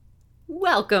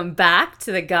Welcome back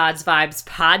to the God's Vibes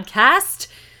podcast.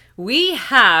 We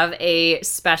have a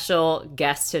special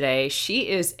guest today. She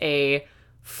is a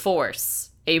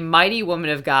force, a mighty woman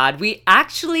of God. We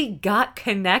actually got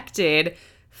connected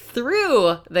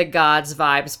through the God's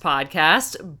Vibes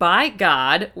podcast by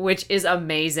God, which is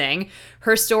amazing.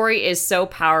 Her story is so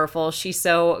powerful. She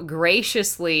so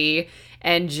graciously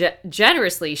and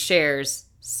generously shares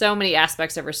so many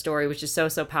aspects of her story, which is so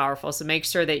powerful. So make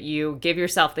sure that you give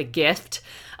yourself the gift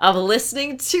of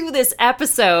listening to this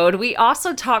episode. We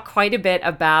also talk quite a bit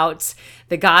about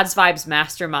the God's Vibes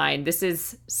Mastermind. This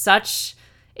is such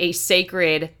a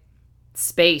sacred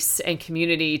space and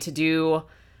community to do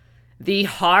the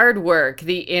hard work,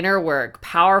 the inner work,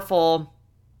 powerful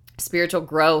spiritual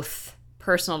growth,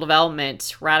 personal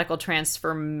development, radical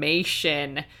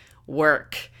transformation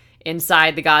work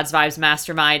inside the God's Vibes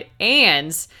Mastermind.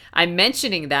 And I'm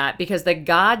mentioning that because the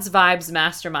God's Vibes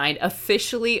Mastermind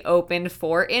officially opened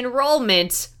for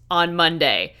enrollment on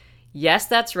Monday. Yes,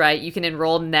 that's right. You can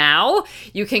enroll now.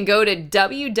 You can go to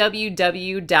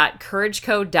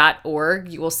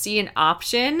www.courageco.org. You will see an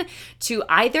option to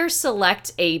either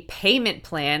select a payment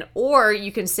plan or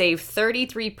you can save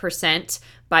 33%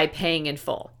 by paying in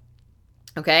full.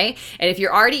 Okay. And if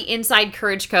you're already inside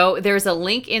Courage Co., there's a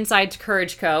link inside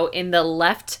Courage Co. in the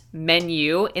left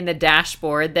menu in the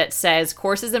dashboard that says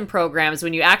courses and programs.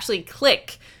 When you actually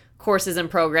click courses and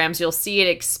programs, you'll see it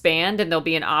expand and there'll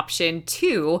be an option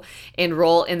to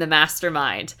enroll in the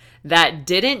mastermind. That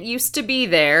didn't used to be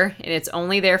there, and it's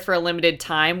only there for a limited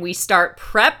time. We start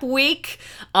prep week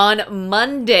on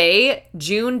Monday,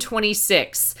 June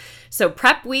 26th. So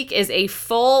prep week is a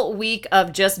full week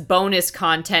of just bonus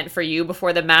content for you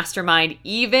before the mastermind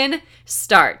even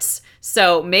starts.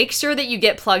 So make sure that you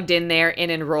get plugged in there and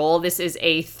enroll. This is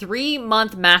a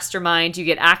 3-month mastermind. You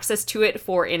get access to it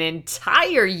for an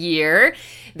entire year.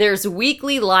 There's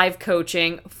weekly live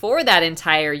coaching for that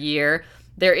entire year.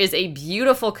 There is a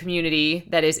beautiful community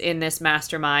that is in this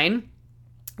mastermind,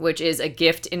 which is a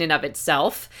gift in and of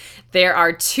itself. There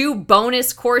are 2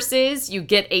 bonus courses. You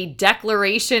get a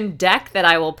declaration deck that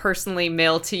I will personally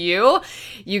mail to you.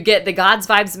 You get the God's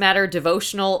Vibes Matter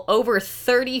devotional, over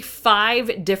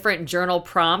 35 different journal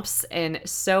prompts, and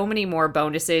so many more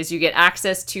bonuses. You get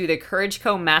access to the Courage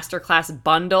Co Masterclass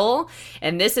bundle,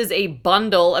 and this is a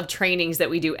bundle of trainings that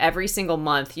we do every single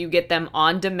month. You get them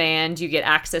on demand. You get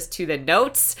access to the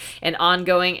notes and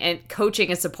ongoing and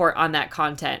coaching and support on that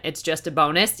content. It's just a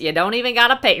bonus. You don't even got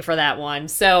to pay for that one.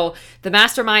 So the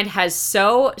mastermind has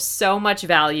so much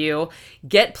value.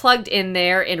 Get plugged in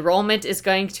there. Enrollment is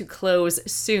going to close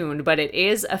soon, but it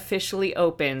is officially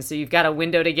open. So you've got a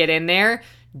window to get in there.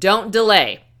 Don't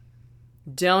delay.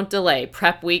 Don't delay.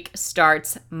 Prep week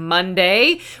starts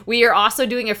Monday. We are also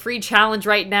doing a free challenge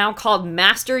right now called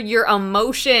Master Your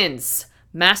Emotions.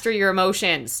 Master Your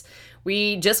Emotions.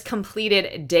 We just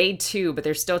completed day 2, but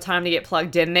there's still time to get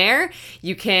plugged in there.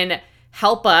 You can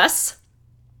help us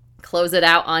close it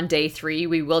out on day 3.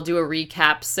 We will do a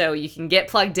recap so you can get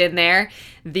plugged in there.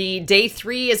 The day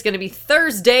 3 is going to be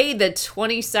Thursday, the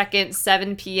 22nd,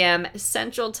 7 p.m.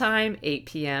 Central Time, 8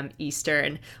 p.m.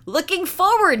 Eastern. Looking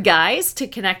forward, guys, to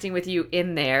connecting with you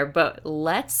in there, but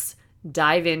let's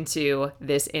dive into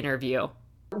this interview.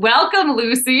 Welcome,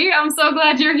 Lucy. I'm so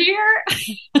glad you're here.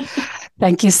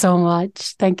 Thank you so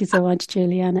much. Thank you so much,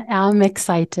 Juliana. I'm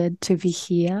excited to be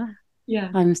here. Yeah.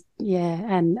 And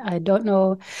I don't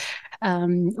know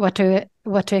what to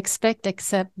expect,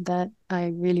 except that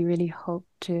I really hope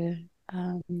to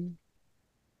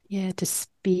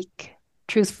speak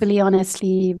truthfully,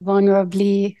 honestly,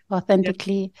 vulnerably,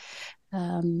 authentically.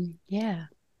 Amen.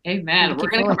 We're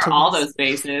going to cover all those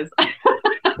bases.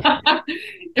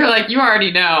 You're like, you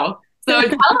already know. So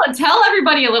tell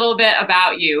everybody a little bit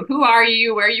about you. Who are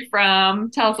you? Where are you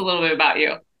from? Tell us a little bit about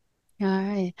you. All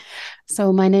right.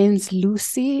 So my name's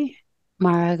Lucy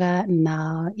Maraga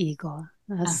Now Igor.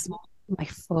 That's my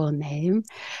full name.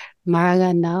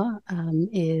 Maraga Now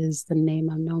is the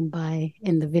name I'm known by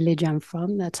in the village I'm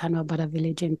from. That's Hanwabara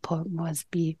village in Port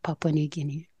Moresby, Papua New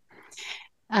Guinea.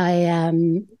 I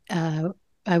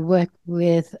work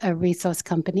with a resource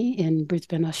company in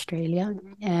Brisbane, Australia,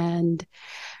 and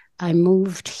I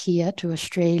moved here to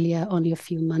Australia only a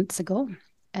few months ago.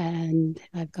 And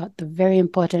I've got the very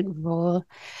important role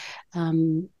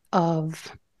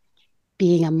of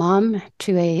being a mom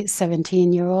to a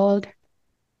 17-year-old.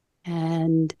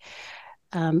 And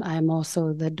I'm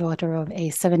also the daughter of a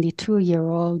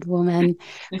 72-year-old woman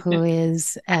who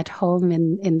is at home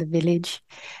in the village.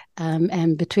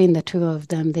 And between the two of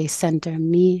them, they center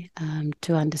me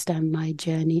to understand my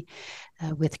journey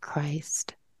with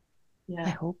Christ. Yeah.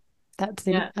 I hope that's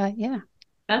it. Yeah.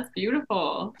 That's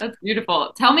beautiful. That's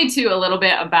beautiful. Tell me too a little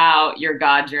bit about your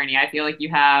God journey. I feel like you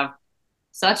have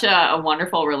such a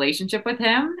wonderful relationship with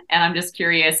him. And I'm just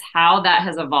curious how that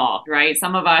has evolved, right?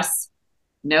 Some of us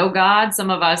know God, some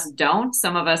of us don't.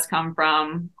 Some of us come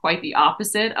from quite the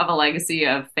opposite of a legacy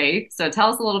of faith. So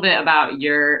tell us a little bit about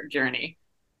your journey.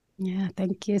 Yeah,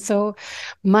 thank you. So,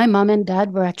 my mom and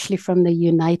dad were actually from the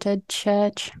United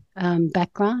Church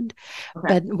background. Okay.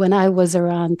 But when I was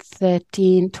around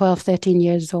 13, 12, 13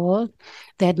 years old,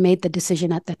 they had made the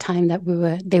decision at the time that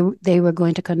they were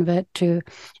going to convert to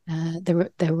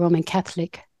the Roman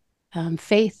Catholic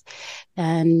faith.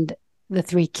 And the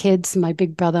three kids, my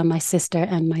big brother, my sister,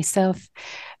 and myself,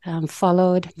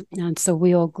 followed. And so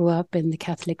we all grew up in the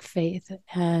Catholic faith.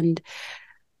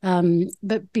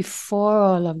 But before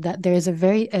all of that, there is a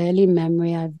very early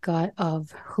memory I've got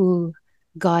of who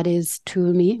God is to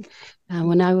me.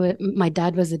 My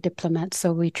dad was a diplomat,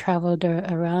 so we traveled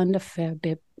around a fair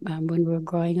bit when we were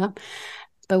growing up.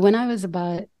 But when I was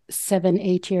about 7,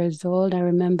 8 years old, I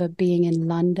remember being in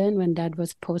London when Dad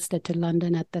was posted to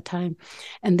London at the time,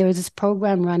 and there was this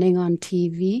program running on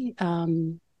TV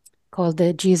called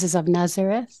the Jesus of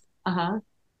Nazareth Uh-huh.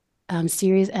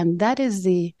 series, and that is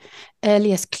the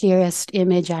earliest, clearest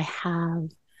image I have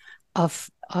of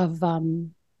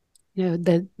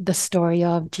the story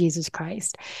of Jesus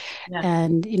Christ. Yeah.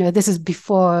 And this is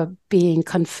before being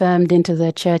confirmed into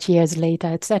the church years later,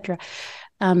 etc.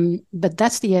 But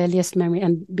that's the earliest memory,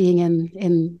 and being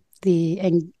in the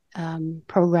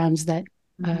programs Mhm.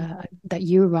 that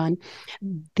you run,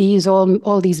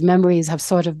 all these memories have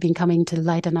sort of been coming to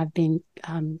light, and I've been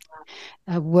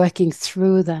working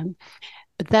through them.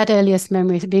 But that earliest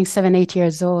memory, being 7, 8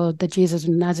 years old, the Jesus of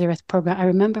Nazareth program, I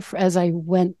remember as I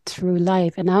went through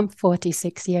life, and I'm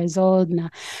 46 years old now,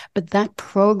 but that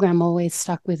program always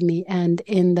stuck with me. And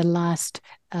in the last,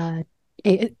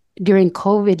 during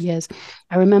COVID years,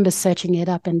 I remember searching it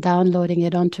up and downloading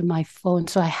it onto my phone.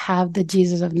 So I have the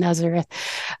Jesus of Nazareth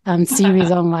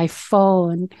series on my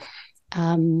phone.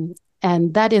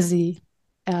 And that is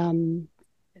um,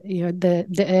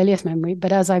 the earliest memory.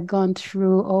 But as I've gone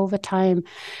through over time,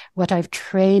 what I've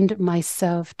trained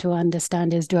myself to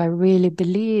understand is, do I really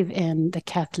believe in the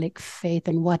Catholic faith,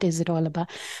 and what is it all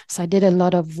about? So I did a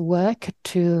lot of work,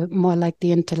 to more like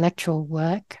the intellectual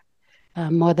work,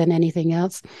 more than anything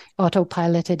else.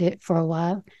 Autopiloted it for a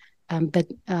while. And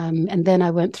then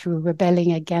I went through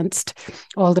rebelling against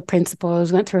all the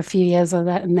principles, went through a few years of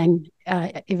that, and then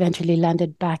eventually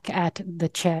landed back at the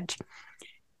church.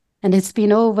 And it's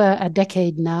been over a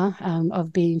decade now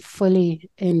of being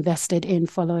fully invested in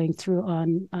following through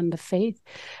on the faith.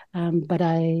 But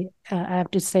I have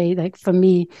to say, like, for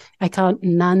me, I count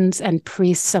nuns and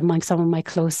priests among some of my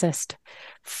closest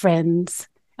friends,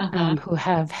 Uh-huh. who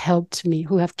have helped me,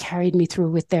 who have carried me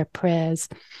through with their prayers.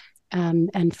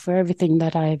 And for everything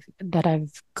that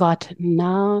I've got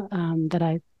now, that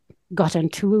I've gotten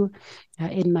to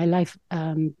in my life,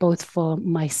 both for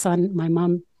my son, my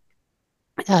mom,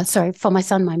 for my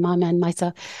son, my mom, and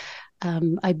myself.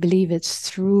 I believe it's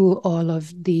through all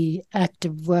of the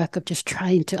active work of just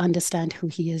trying to understand who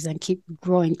he is and keep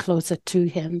growing closer to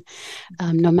him,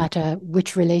 no matter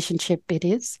which relationship it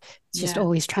is. It's just Yeah.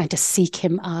 always trying to seek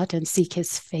him out and seek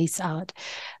his face out.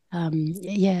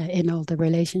 In all the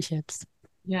relationships.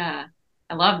 Yeah.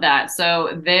 I love that. So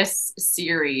this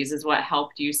series is what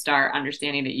helped you start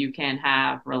understanding that you can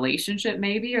have relationship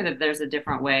maybe, or that there's a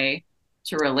different way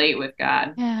to relate with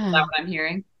God. Is that Yeah. what I'm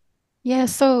hearing? Yeah.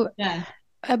 So, Yeah.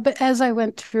 but as I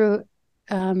went through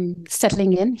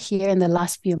settling in here in the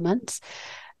last few months,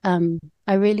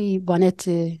 I really wanted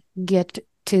to get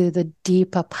to the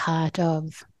deeper part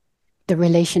of the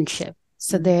relationship.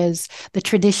 So Mhm. there's the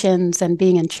traditions and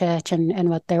being in church, and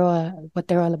what they're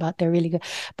all about. They're really good.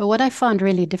 But what I found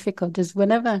really difficult is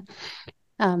whenever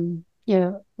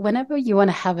you want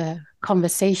to have a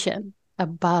conversation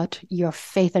about your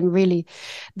faith, and really,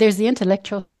 there's the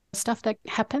intellectual stuff that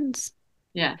happens,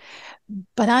 Yeah.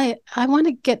 but I want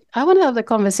to have the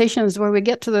conversations where we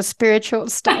get to the spiritual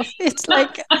stuff. It's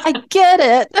like, I get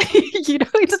it.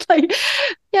 It's like,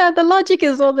 yeah, the logic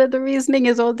is all there, the reasoning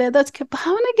is all there. That's good. But I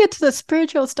want to get to the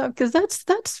spiritual stuff, because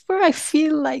that's where I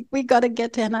feel like we got to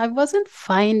get to. And I wasn't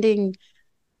finding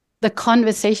the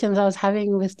conversations I was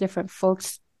having with different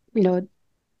folks, you know,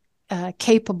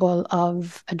 capable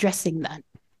of addressing that.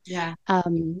 Yeah.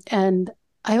 And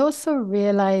I also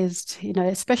realized,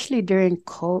 especially during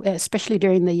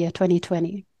the year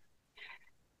 2020,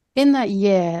 in that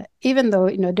year, even though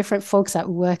different folks at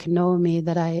work know me,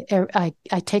 that I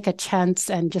take a chance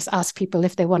and just ask people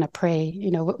if they want to pray.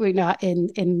 In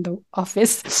the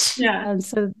office, Yeah. and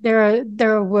so there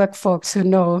are work folks who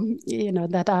know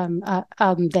that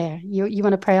I'm there. You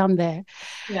want to pray? I'm there.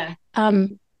 Yeah.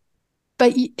 Um,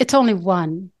 but it's only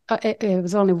one. It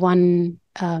was only one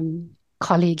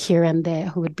colleague here and there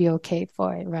who would be okay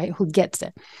for it, right? Who gets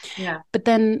it. Yeah. But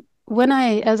then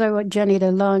as I journeyed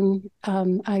along,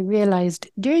 I realized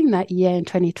during that year in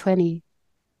 2020,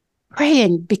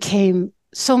 praying became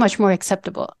so much more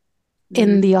acceptable Mm,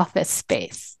 in the office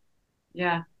space,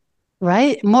 yeah.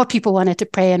 right? More people wanted to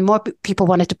pray and more people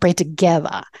wanted to pray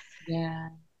together, Yeah.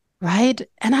 right?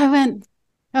 And I went,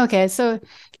 okay, so,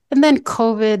 and then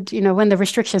COVID, when the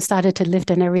restrictions started to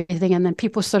lift and everything, and then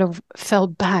people sort of fell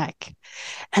back.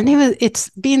 And it's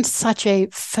been such a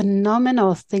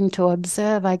phenomenal thing to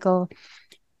observe. I go,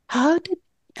 How did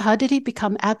how did he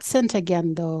become absent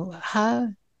again though? How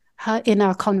in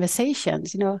our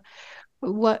conversations,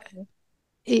 what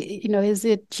is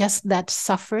it just that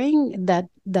suffering,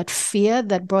 that fear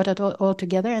that brought it all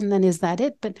together, and then is that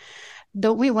it? But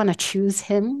don't we want to choose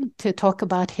him to talk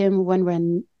about him when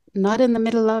we're not in the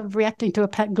middle of reacting to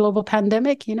a global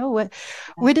pandemic?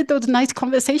 Where did those nice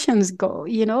conversations go?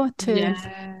 Yeah.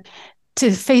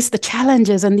 To face the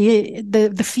challenges and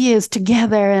the fears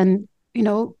together, and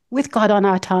with God on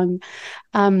our tongue.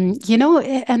 And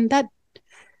that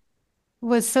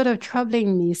was sort of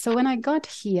troubling me. So when I got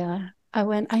here, I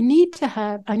went, I need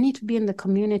to be in the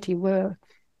community where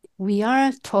we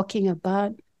are talking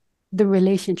about the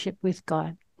relationship with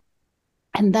God.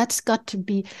 And I've got to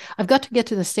get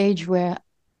to the stage where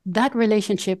that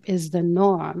relationship is the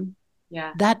norm.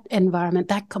 Yeah. That environment,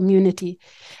 that community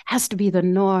has to be the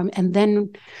norm. And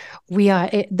then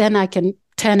I can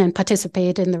turn and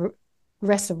participate in the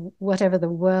rest of whatever the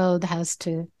world has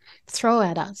to throw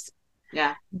at us.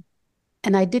 Yeah.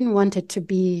 And I didn't want it to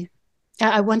be,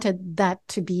 I wanted that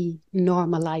to be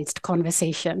normalized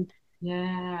conversation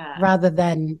Yeah. rather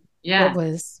than what Yeah.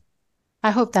 was.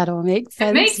 I hope that all makes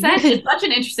It makes sense. sense. It's such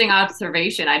an interesting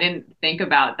observation. I didn't think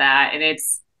about that. And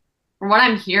it's from what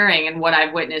I'm hearing and what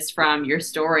I've witnessed from your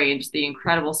story and just the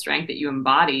incredible strength that you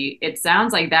embody, it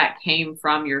sounds like that came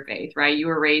from your faith, right? You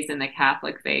were raised in the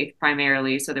Catholic faith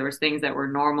primarily. So there was things that were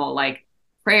normal, like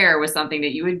prayer was something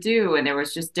that you would do. And there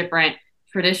was just different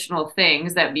traditional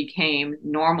things that became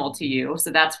normal to you. So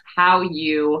that's how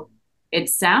you, it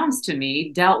sounds to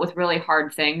me, dealt with really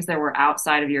hard things that were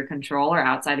outside of your control or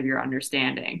outside of your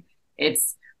understanding.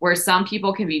 It's where some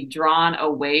people can be drawn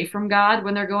away from God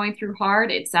when they're going through hard.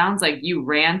 It sounds like you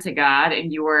ran to God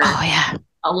and you were Oh, yeah.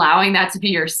 allowing that to be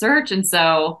your search. And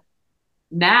so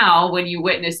now when you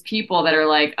witness people that are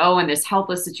like, oh, in this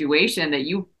helpless situation that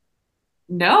you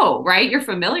know, right? You're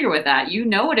familiar with that. You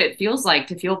know what it feels like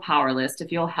to feel powerless, to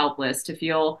feel helpless, to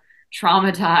feel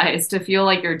traumatized, to feel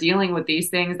like you're dealing with these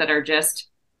things that are just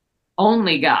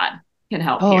only God can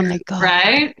help Oh, here, only God.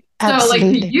 right? So, like to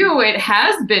Absolutely. you, it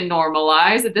has been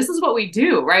normalized that this is what we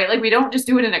do, right? Like we don't just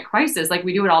do it in a crisis, like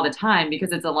we do it all the time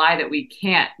because it's a lie that we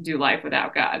can't do life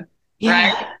without God,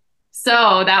 right? Yeah.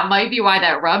 So that might be why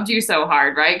that rubbed you so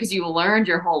hard, right? Because you learned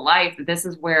your whole life that this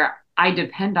is where I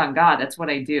depend on God. That's what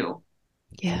I do,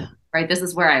 Yeah. right? This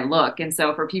is where I look. And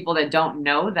so for people that don't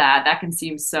know that, that can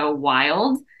seem so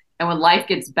wild. And when life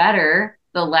gets better,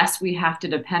 the less we have to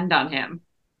depend on Him,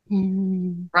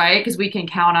 Mm, right? Because we can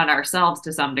count on ourselves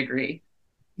to some degree.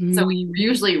 So we mm.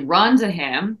 usually run to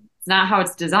him. It's not how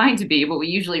it's designed to be, but we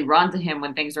usually run to him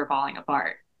when things are falling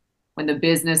apart, when the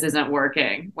business isn't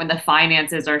working, when the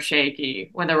finances are shaky,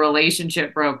 when the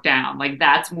relationship broke down. Like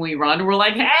that's when we run. We're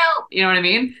like, help, you know what I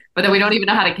mean? But then we don't Yeah. even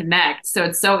know how to connect. So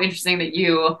it's so interesting that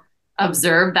you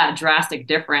observed that drastic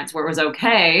difference where it was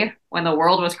okay when the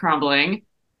world was crumbling.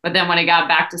 But then when it got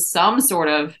back to some sort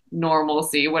of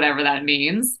normalcy, whatever that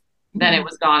means, then it Mm.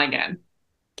 was gone again.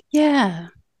 Yeah.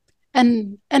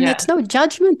 And Yeah. it's no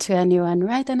judgment to anyone,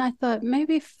 right? And I thought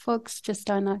maybe folks just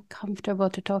are not comfortable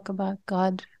to talk about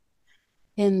God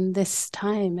in this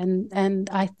time. And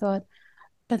I thought,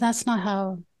 but that's not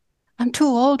how. I'm too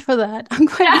old for that. I'm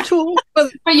Yeah. too old for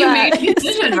But you made that. the It's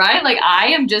decision, like, right? Like I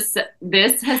am just,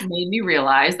 this has made me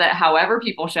realize that however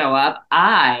people show up,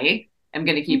 I am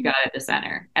going to keep God at the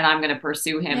center and I'm going to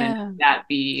pursue him and yeah. that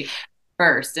be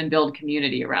first and build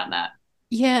community around that.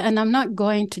 Yeah, and I'm not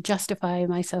going to justify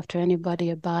myself to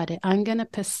anybody about it. I'm gonna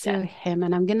pursue Yeah. him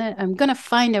and I'm gonna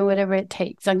find him whatever it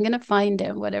takes. I'm gonna find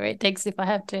him whatever it takes if I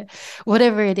have to,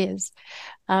 whatever it is.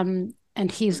 And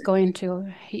he's going to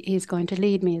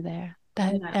lead me there.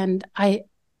 That Yeah. and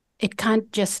it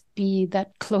can't just be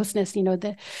that closeness,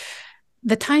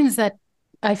 the times that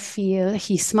I feel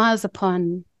he has smiled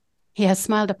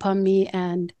upon me,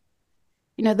 and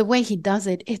the way he does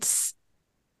it,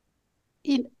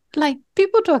 like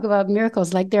people talk about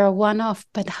miracles like they're a one-off,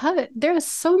 but there are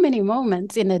so many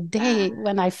moments in a day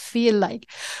when I feel like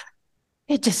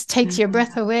it just takes your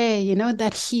breath away,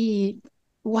 that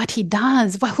what he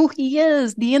does, who he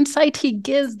is, the insight he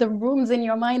gives, the rooms in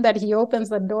your mind that he opens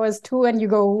the doors to, and you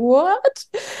go, what?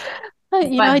 I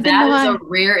But didn't know that is a I.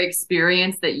 rare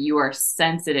experience that you are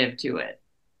sensitive to it.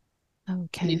 You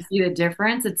Okay. see the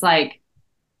difference? It's like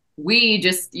we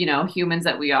just, humans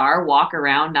that we are, walk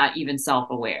around not even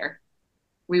self-aware.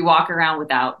 We walk around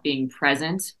without being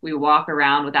present. We walk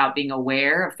around without being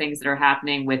aware of things that are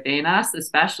happening within us,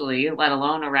 especially, let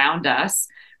alone around us,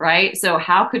 right? So,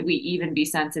 how could we even be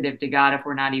sensitive to God if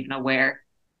we're not even aware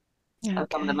of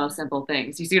some of the Okay. most simple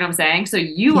things? You see what I'm saying? So,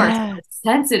 you are Yeah. so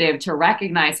sensitive to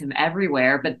recognize Him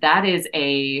everywhere, but that is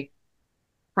a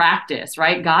practice,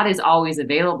 right? God is always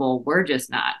available. We're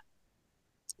just not.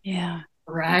 Yeah.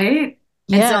 Right?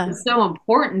 And so Yeah. it's so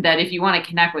important that if you want to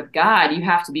connect with God, you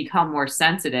have to become more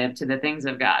sensitive to the things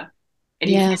of God. And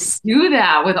you can't Yes. do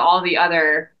that with all the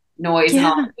other noise and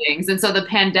all Yeah. the things. And so the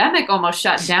pandemic almost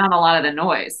shut down a lot of the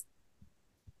noise.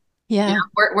 Yeah.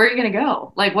 Where are you going to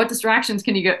go? Like, what distractions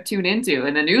can you tune into?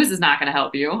 And the news is not going to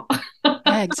help you. Yeah,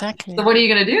 So exactly. what are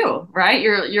you going to do? Right?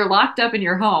 You're locked up in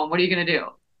your home. What are you going to do?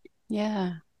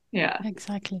 Yeah, Yeah,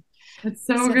 exactly. it's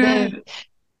so So good.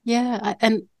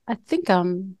 and I think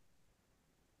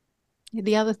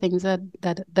the other things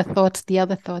the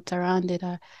other thoughts around it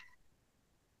are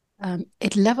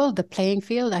it leveled the playing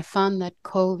field. I found that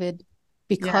COVID, Yeah.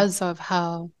 because of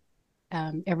how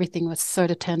everything was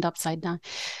sort of turned upside down.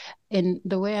 And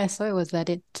the way I saw it was that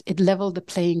it leveled the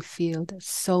playing field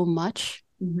so much,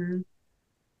 Hmm.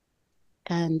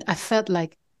 and I felt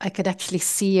like I could actually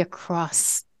see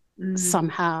across Mm.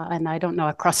 somehow, and I don't know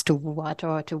across to what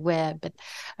or to where, but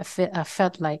I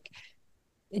felt like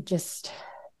it just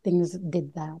things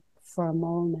did that for a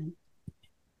moment.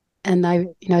 And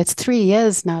it's 3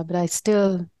 years now, but I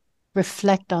still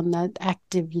reflect on that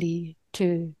actively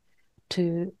to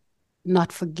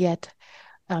not forget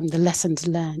the lessons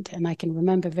learned. And I can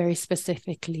remember very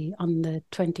specifically on the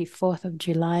 24th of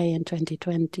July in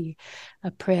 2020,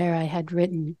 a prayer I had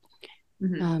written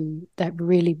Hmm. that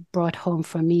really brought home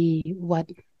for me you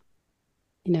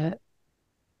know,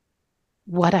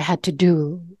 what I had to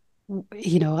do,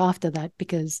 after that,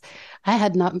 because I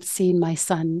had not seen my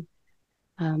son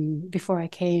before I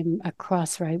came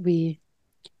across. Right, we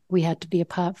had to be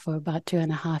apart for about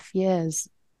 2.5 years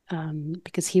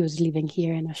because he was living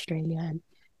here in Australia and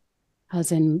I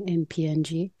was in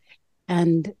PNG,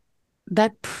 and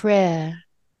that prayer.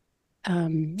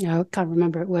 I can't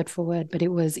remember it word for word, but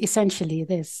it was essentially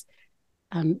this: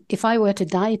 if I were to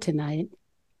die tonight,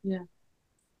 Yeah.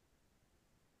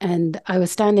 and I was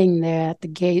standing there at the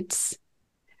gates,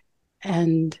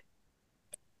 and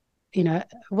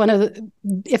one of the,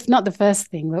 if not the first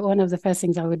thing, but one of the first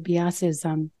things I would be asked is,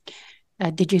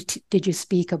 did you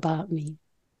speak about me?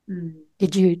 Mm.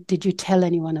 Did you tell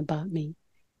anyone about me?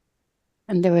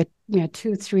 And there were,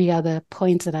 2, 3 other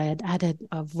points that I had added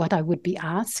of what I would be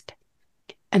asked.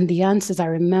 And the answers I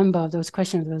remember of those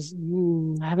questions was,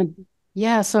 I haven't,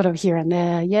 yeah, sort of here and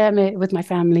there. Yeah, with my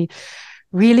family.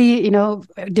 Really,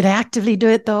 did I actively do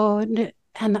it though?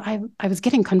 And I was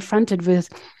getting confronted with,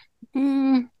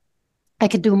 I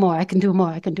could do more. I can do more.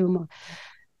 I can do more.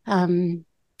 Um,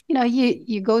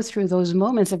 you go through those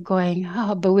moments of going,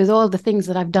 oh, but with all the things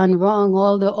that I've done wrong,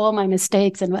 all my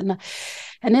mistakes and whatnot.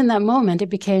 And in that moment, it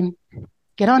became,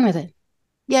 get on with it.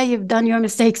 Yeah, you've done your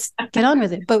mistakes. Get on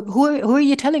with it. But who are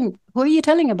you telling? Who are you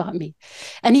telling about me?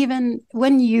 And even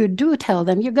when you do tell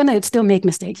them, you're gonna still make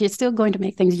mistakes. You're still going to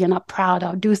make things you're not proud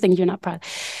of, do things you're not proud.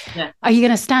 Yeah. Are you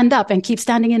gonna stand up and keep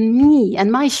standing in me and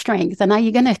my strength? And are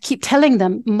you gonna keep telling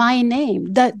them my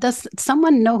name? Does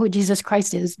someone know who Jesus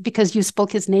Christ is because you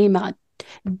spoke his name out?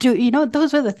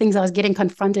 Those were the things I was getting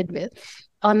confronted with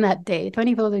on that day,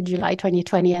 24th of July,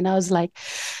 2020. And I was like,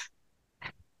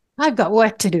 I've got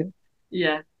work to do.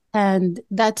 Yeah. And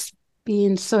that's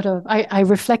been sort of, I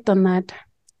reflect on that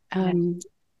Yeah. um,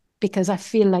 because I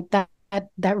feel like that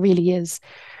really is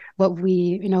what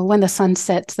when the sun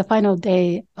sets, the final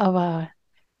day of our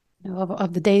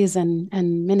of the days and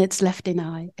minutes left in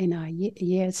our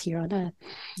years here on earth,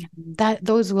 that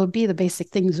those will be the basic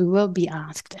things we will be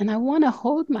asked. And I want to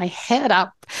hold my head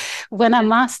up when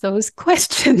I'm asked those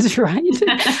questions, right?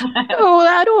 Oh,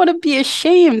 I don't want to be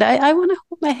ashamed. I want to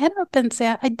hold my head up and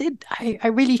say I did. I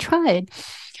really tried.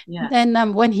 Yeah.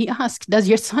 Then when he asked, does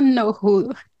your son know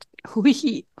who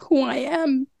I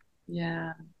am?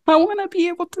 Yeah. I want to be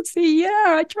able to say,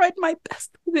 yeah, I tried my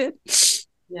best with it.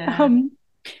 Yeah.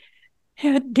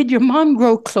 Did your mom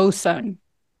grow closer?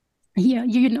 Yeah,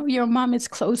 your mom is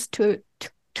close to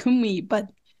me, but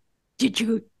did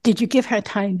you give her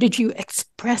time? Did you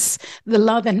express the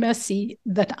love and mercy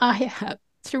that I have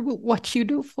through what you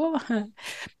do for her?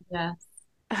 Yeah.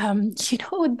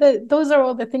 Those are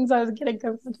all the things I was getting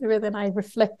comfortable with, and I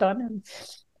reflect on,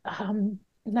 and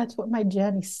that's what my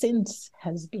journey since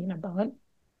has been about.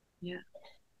 Yeah.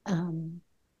 And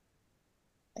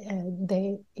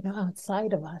they,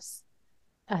 outside of us,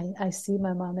 I see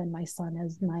my mom and my son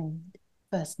as my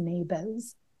first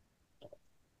neighbors.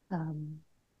 And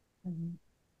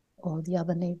all the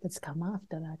other neighbors come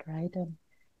after that, right? And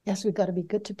yes, we've got to be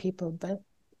good to people, but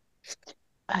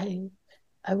I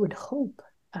would hope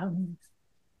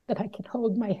that I can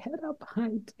hold my head up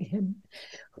high to him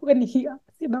when he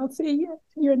asks, and I'll say, yes,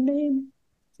 your name,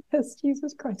 yes,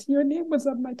 Jesus Christ, your name was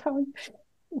on my tongue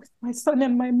with my son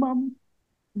and my mom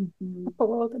for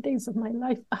all the days of my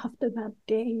life after that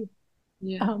day.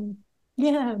 Yeah.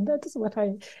 That's what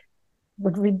I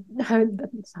would read.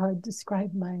 That's how I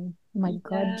describe my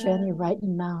God journey right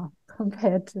now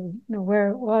compared to where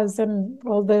it was and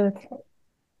all the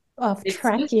off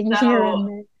tracking here and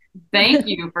there. Thank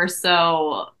you for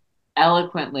so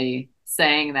eloquently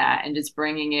saying that and just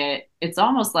bringing it. It's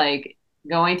almost like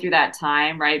going through that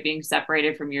time, right? Being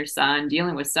separated from your son,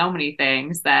 dealing with so many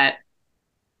things that,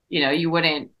 you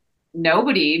wouldn't,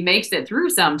 nobody makes it through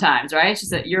sometimes, right? It's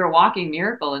just that you're a walking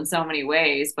miracle in so many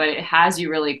ways, but it has you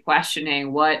really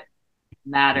questioning what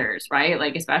matters, right?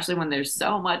 Like, especially when there's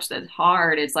so much that's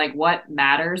hard, it's like, what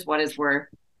matters? What is worth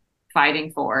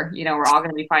fighting for? We're all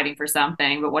going to be fighting for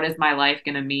something, but what is my life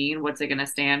going to mean? What's it going to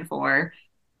stand for?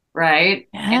 Right.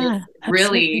 And Yeah, it's absolutely.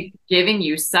 really giving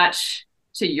you such,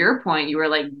 to your point, you were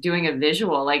like doing a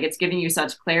visual, like it's giving you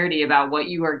such clarity about what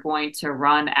you are going to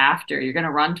run after. You're going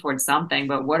to run towards something,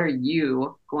 but what are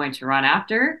you going to run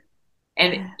after?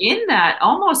 And Yeah. in that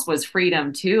almost was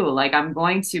freedom too. Like, I'm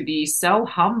going to be so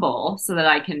humble so that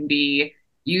I can be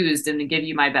used and give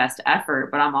you my best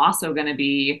effort, but I'm also going to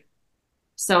be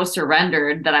so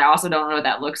surrendered that I also don't know what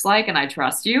that looks like, and I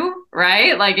trust you,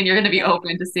 right? Like, and you're going to be Yeah.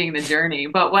 open to seeing the journey.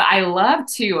 But what I love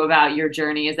too about your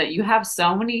journey is that you have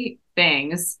so many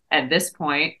things at this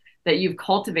point that you've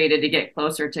cultivated to get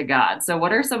closer to God. So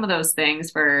what are some of those things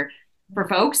for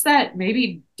folks that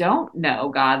maybe don't know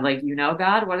God like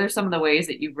God? What are some of the ways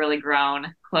that you've really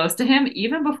grown close to him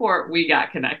even before we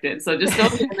got connected? So just fill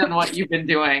me in on what you've been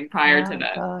doing prior to Oh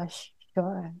that. gosh,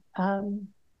 sure.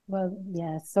 Well,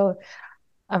 yeah. So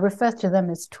I refer to them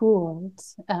as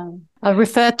tools. Of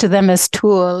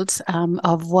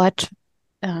what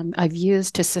I've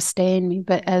used to sustain me,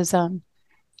 but as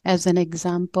an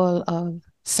example of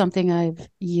something I've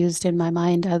used in my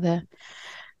mind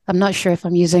I'm not sure if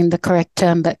I'm using the correct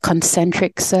term, but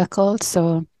concentric circles.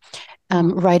 So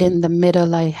right in the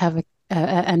middle, I have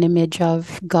an image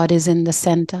of God is in the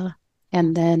center.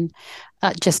 And then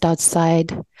just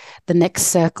outside, the next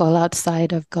circle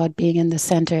outside of God being in the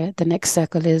center, the next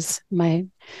circle is my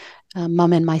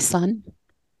mom and my son.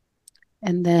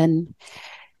 And then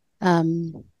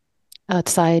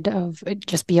outside of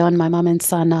just beyond my mom and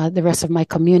son, the rest of my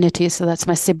community. So that's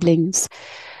my siblings,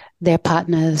 their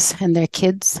partners, and their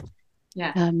kids.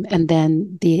 Yeah. And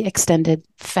then the extended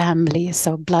family,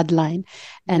 so bloodline.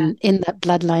 And in that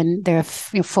bloodline, there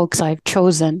are folks I've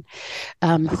chosen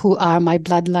who are my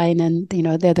bloodline, and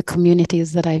they're the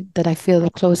communities that I feel the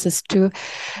closest to.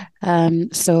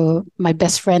 So my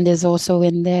best friend is also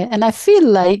in there, and I feel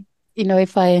like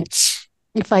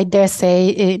if I dare say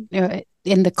it,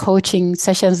 in the coaching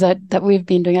sessions that we've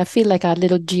been doing, I feel like our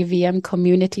little GVM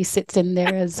community sits in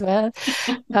there as well,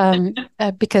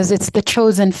 because it's the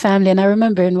chosen family. And I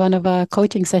remember in one of our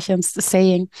coaching sessions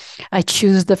saying, "I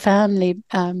choose the family."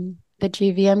 The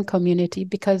GVM community,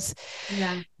 because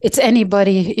it's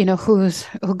anybody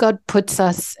who God puts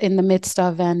us in the midst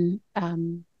of, and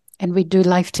we do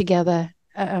life together,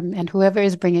 and whoever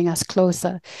is bringing us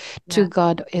closer to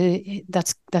God,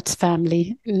 that's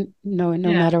family, no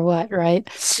matter what, right?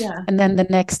 And then the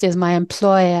next is my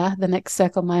employer, the next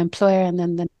circle my employer, and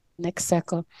then the next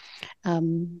circle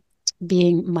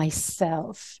being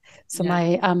myself. So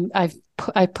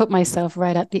I put myself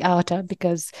right at the outer,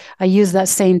 because I use that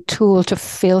same tool to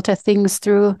filter things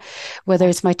through, whether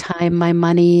it's my time, my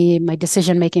money, my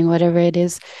decision making, whatever it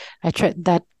is.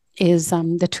 That is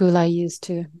the tool I use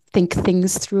to think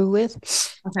things through with,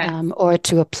 or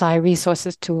to apply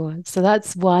resources to. So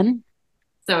that's one.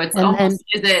 So it's almost,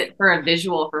 is it for a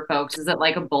visual for folks? Is it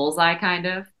like a bullseye kind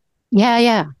of?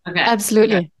 Yeah, Okay.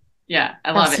 absolutely. Yeah,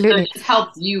 I love it. So it Absolutely. just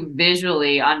helps you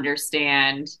visually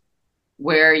understand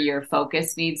where your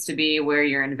focus needs to be, where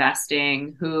you're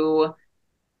investing, who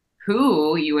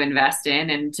you invest in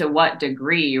and to what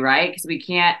degree, right? Because we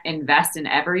can't invest in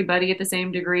everybody at the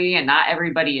same degree, and not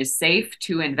everybody is safe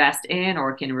to invest in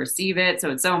or can receive it.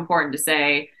 So it's so important to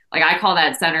say, like, I call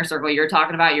that center circle you're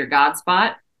talking about, your God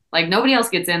spot. Like, nobody else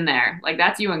gets in there. Like,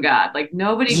 that's you and God. Like,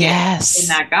 nobody gets in Yes.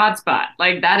 that God spot.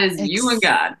 Like, that is you and Ex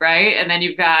God, right? And then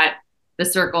you've got the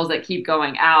circles that keep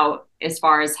going out as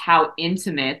far as how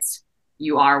intimate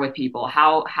you are with people,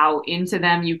 how into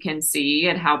them you can see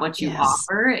and how much you yes,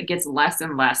 offer. It gets less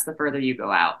and less the further you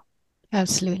go out.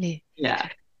 absolutely. Yeah.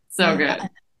 So Yeah. good.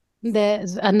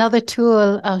 There's another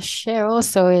tool I'll share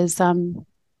also is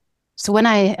so when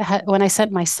I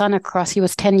sent my son across, he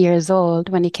was 10 years old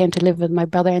when he came to live with my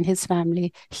brother and his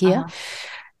family here.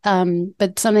 Uh-huh.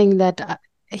 But something that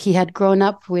he had grown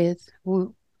up with,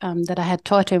 that I had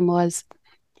taught him was,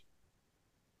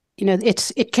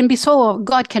 it can be so,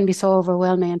 God can be so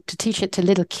overwhelming, and to teach it to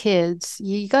little kids,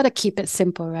 you got to keep it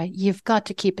simple, right? You've got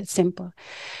to keep it simple.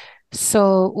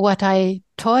 So what I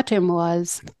taught him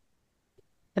was,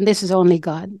 and this is only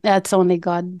God, that's only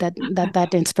God that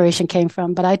inspiration came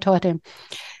from. But I taught him,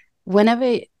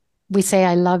 whenever we say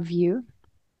I love you,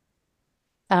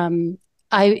 um,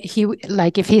 he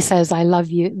like if he says I love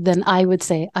you, then I would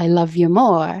say I love you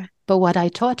more. But what I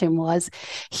taught him was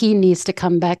he needs to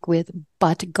come back with,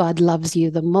 but God loves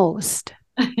you the most.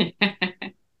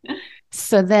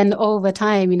 So then over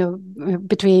time,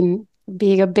 between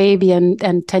being a baby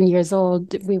and 10 years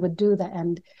old, we would do that.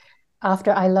 And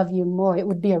after I love you more, it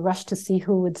would be a rush to see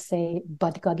who would say,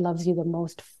 but God loves you the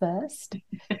most first.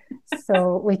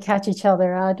 So we catch each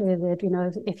other out with it.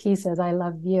 If he says, I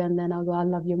love you, and then I'll go, I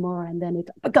love you more. And then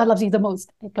but God loves you the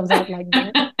most. It comes out like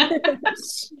that.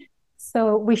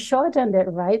 So we shortened it,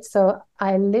 right? So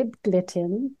I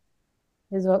libglitim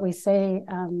is what we say.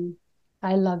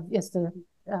 I love is the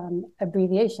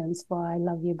abbreviations for I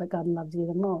love you, but God loves you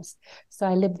the most. So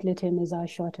I libglitim is our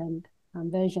shortened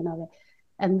version of it.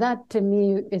 And that to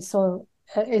me is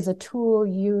a tool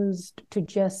used to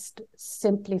just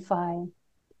simplify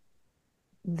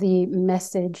the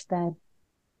message that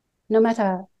no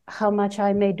matter how much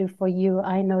I may do for you,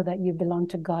 I know that you belong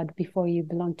to God before you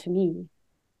belong to me.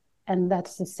 And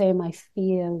that's the same I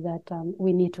feel that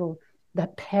we need to,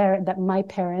 that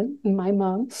my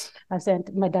mom, I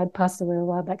said my dad passed away a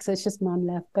while back, so it's just mom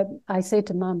left. But I say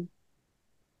to mom,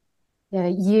 yeah,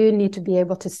 you need to be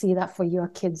able to see that for your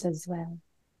kids as well.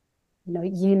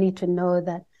 You need to know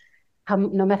that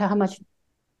no matter how much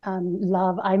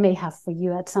love I may have for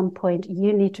you, at some point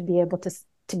you need to be able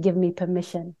to give me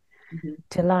permission,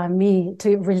 to allow me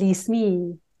to release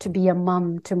me to be a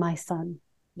mom to my son.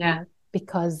 Yeah.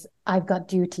 Because I've got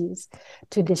duties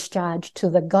to discharge to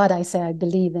the God I say I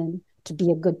believe in, to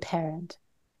be a good parent.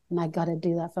 And I got to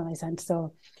do that for my son.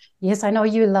 So yes, I know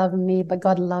you love me, but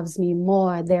God loves me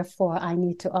more. Therefore, I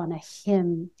need to honor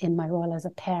him in my role as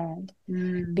a parent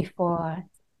before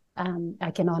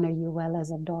I can honor you well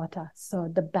as a daughter. So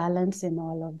the balance in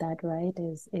all of that, right,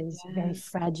 is very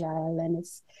fragile,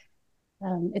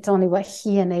 and it's only what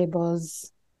he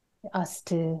enables us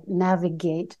to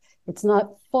navigate. It's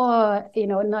not for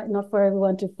not for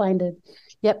everyone to find it.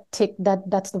 Yep, tick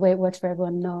that's the way it works for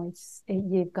everyone. No,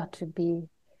 you've got to be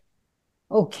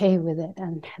okay with it,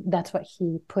 and that's what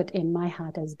he put in my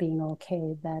heart as being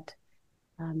okay. That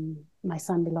my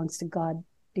son belongs to God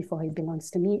before he belongs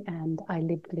to me, and I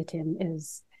lived with him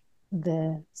is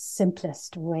the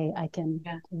simplest way I can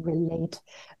relate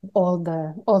all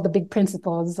the big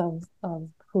principles of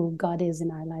who God is in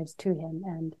our lives to him.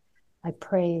 And I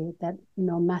pray that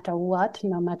no matter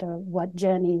what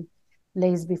journey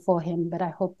lays before him, but I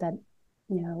hope that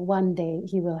one day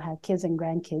he will have kids and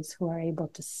grandkids who are able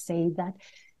to say that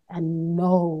and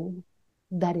know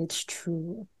that it's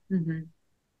true.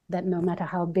 That no matter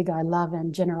how big our love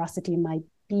and generosity might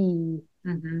be,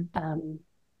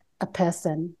 a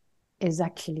person is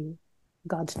actually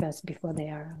God's first before they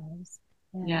are ours.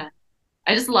 Yeah.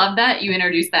 I just love that you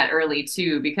introduced that early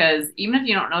too, because even if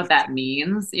you don't know what that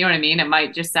means, you know what I mean? It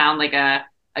might just sound like a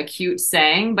cute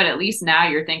saying, but at least now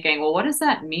you're thinking, well, what does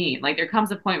that mean? Like there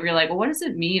comes a point where you're like, well, what does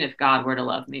it mean if God were to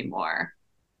love me more?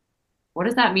 What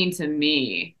does that mean to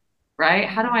me? Right?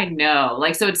 How do I know?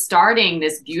 Like, so it's starting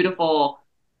this beautiful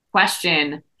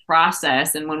question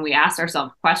process. And when we ask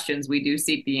ourselves questions, we do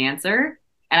seek the answer.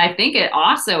 And I think it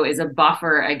also is a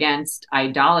buffer against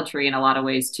idolatry in a lot of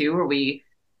ways too, where we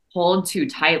hold too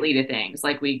tightly to things.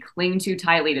 Like we cling too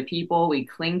tightly to people, we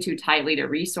cling too tightly to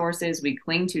resources, we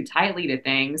cling too tightly to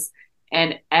things,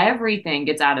 and everything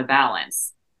gets out of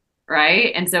balance.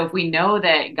 right? And so if we know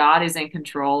that God is in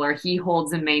control, or he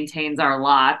holds and maintains our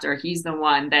lot, or he's the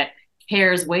one that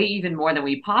cares way even more than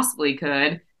we possibly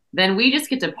could, then we just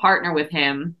get to partner with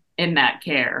him in that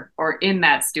care or in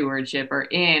that stewardship or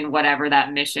in whatever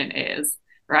that mission is,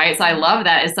 right? So I love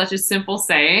that. It's such a simple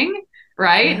saying,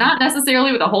 right? Yeah. Not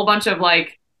necessarily with a whole bunch of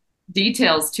like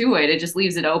details to it. It just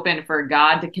leaves it open for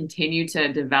God to continue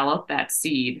to develop that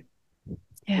seed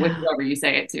with whoever you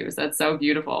say it to. So that's so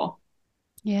beautiful.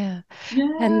 Yeah.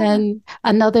 Yeah. And then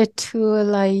another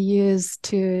tool I use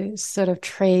to sort of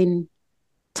train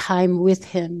time with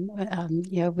him,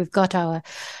 we've got our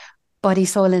body,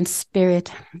 soul, and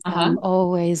spirit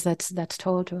always that's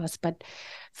told to us. But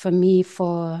for me,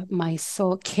 for my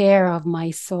soul, care of my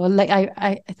soul, like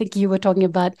I think you were talking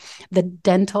about the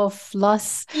dental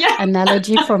floss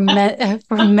analogy for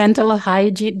mental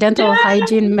hygiene, dental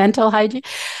hygiene, mental hygiene.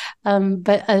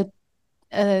 But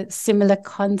a similar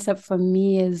concept for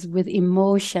me is with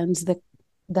emotions,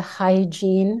 the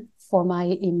hygiene for my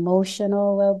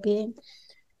emotional well-being.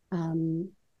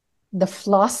 The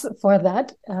floss for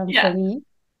that for me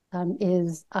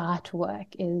is artwork,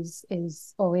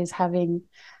 is always having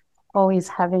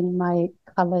my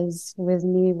colors with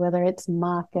me, whether it's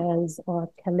markers or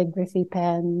calligraphy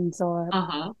pens or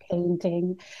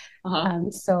painting.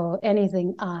 So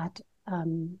anything art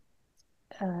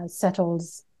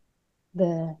settles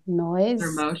the noise, their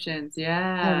emotions,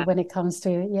 when it comes to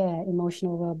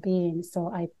emotional well-being. So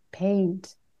I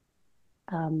paint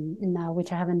now,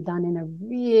 which I haven't done in a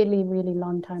really, really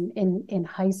long time, in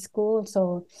high school.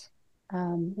 So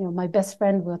my best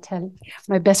friend will tell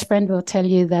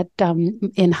you that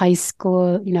in high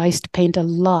school, I used to paint a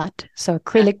lot. So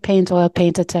acrylic paint, oil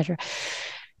paint, etc.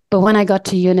 But when I got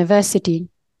to university,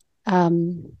 I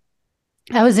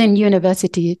was in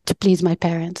university to please my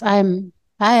parents. I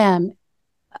am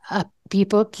a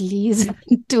people please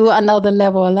to another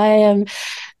level. I am,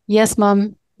 yes,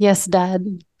 mom, yes,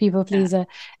 dad, people pleaser.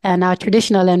 And our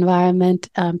traditional environment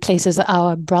places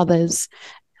our brothers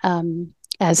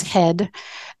as head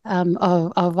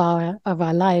of our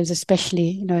lives,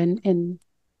 especially in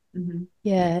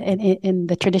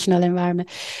the traditional environment.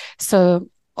 So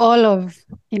all of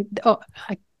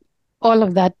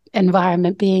that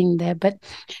environment being there. But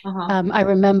I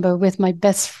remember with my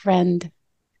best friend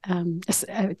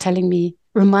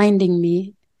reminding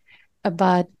me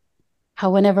about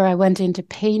how whenever I went into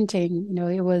painting,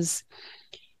 it was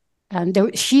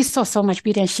she saw so much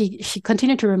beauty, and she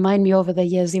continued to remind me over the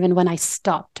years, even when I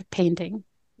stopped painting,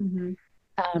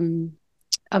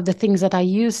 of the things that I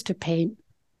used to paint.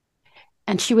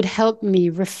 And she would help me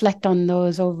reflect on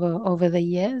those over the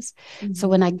years. So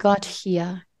when I got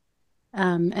here,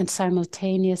 and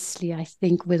simultaneously, I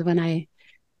think with when I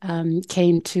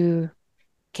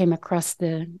came across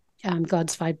the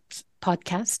God's Vibes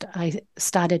podcast, I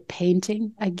started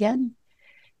painting again,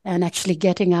 and actually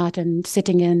getting out and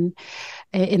sitting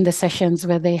in the sessions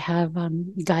where they have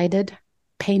guided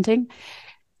painting.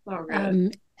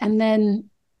 And then,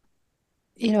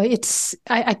 it's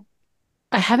I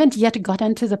haven't yet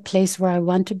gotten to the place where I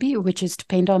want to be, which is to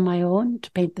paint on my own,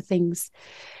 to paint the things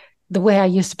the way I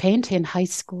used to paint in high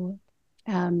school.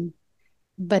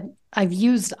 But I've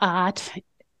used art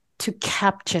to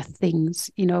capture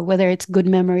things, whether it's good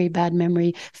memory, bad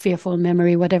memory, fearful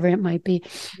memory, whatever it might be,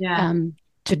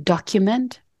 to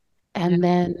document, and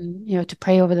then, to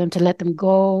pray over them, to let them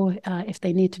go if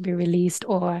they need to be released,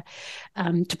 or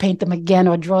to paint them again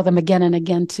or draw them again and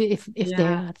again if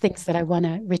there are things that I want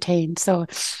to retain. So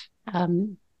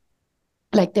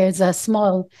like there's a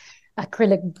small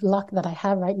acrylic block that I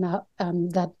have right now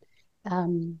that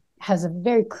has a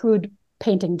very crude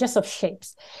painting just of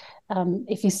shapes.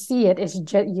 If you see it,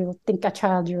 you'll think a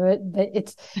child drew it,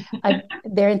 but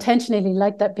they're intentionally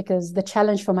like that because the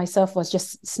challenge for myself was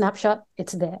just snapshot,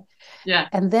 it's there.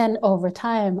 And then over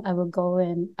time, I will go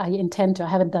in. I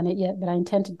haven't done it yet, but I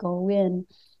intend to go in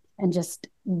and just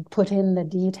put in the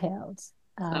details.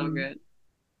 So good.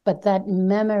 But that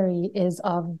memory is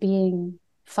of being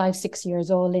 5-6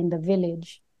 years old in the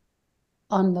village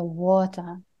on the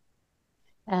water.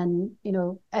 And,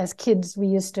 as kids, we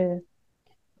used to,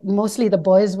 mostly the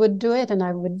boys would do it, and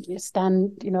I would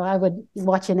stand, I would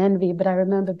watch in envy, but I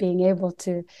remember being able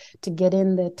to get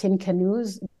in the tin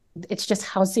canoes. It's just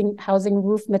housing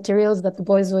roof materials that the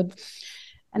boys would,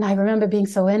 and I remember being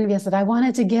so envious that I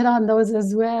wanted to get on those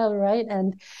as well, right?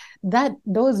 And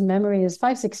those memories,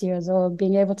 5-6 years old,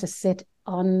 being able to sit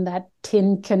on that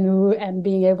tin canoe and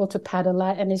being able to paddle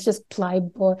out, and it's just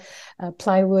plywood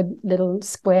little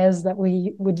squares that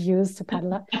we would use to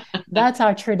paddle out. That's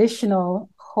our traditional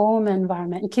home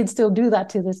environment, and kids still do that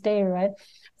to this day, right?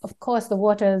 Of course, the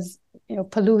water's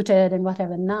polluted and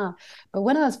whatever now. But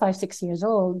when I was 5, 6 years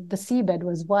old, the seabed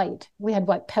was white. We had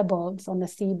white pebbles on the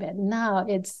seabed. Now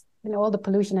it's, all the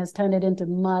pollution has turned it into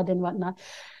mud and whatnot.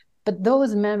 But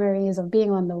those memories of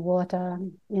being on the water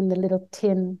in the little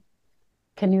tin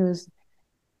canoes,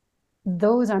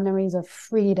 those are memories of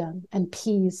freedom and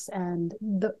peace. And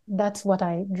that's what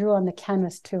I drew on the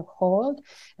canvas to hold.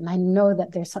 And I know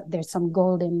that there's some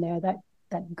gold in there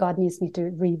that God needs me to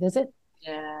revisit.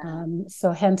 Yeah.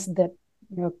 So hence that,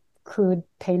 crude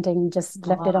painting, just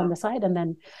left it on the side, and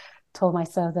then told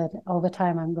myself that over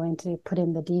time I'm going to put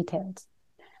in the details.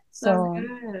 So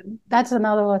that's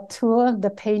another tool, the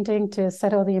painting, to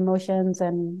settle the emotions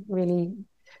and really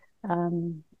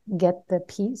get the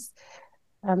peace.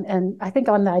 And I think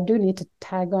on that, I do need to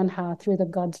tag on how through the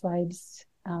God's Vibes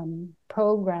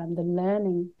program, the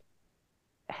learning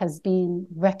has been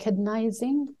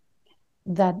recognizing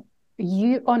that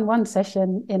you, on one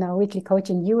session in our weekly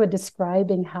coaching, you were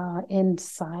describing how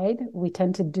inside we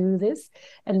tend to do this,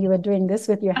 and you were doing this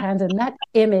with your hands. And that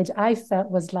image I felt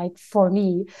was like, for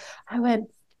me, I went,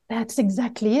 that's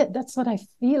exactly it. That's what I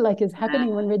feel like is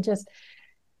happening when we're just,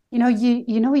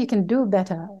 you can do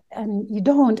better and you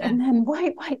don't. And then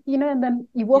why, and then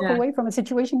you walk away from a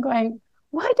situation going,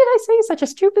 why did I say such a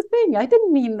stupid thing? I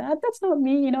didn't mean that. That's not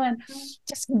me, and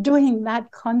just doing that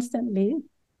constantly.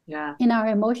 In our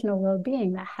emotional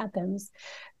well-being, that happens.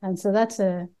 And so that's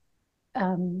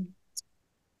an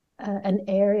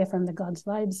area from the God's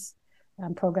Vibes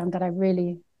program that I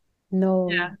really know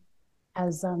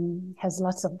has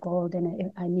lots of gold in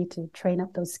it. I need to train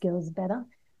up those skills better.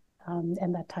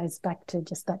 And that ties back to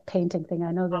just that painting thing.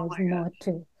 I know there's more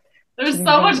to. There's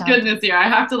so much goodness here. I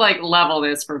have to level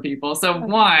this for people. So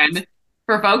one,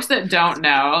 for folks that don't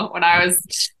know, when I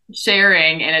was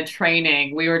sharing in a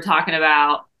training, we were talking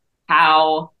about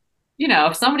how,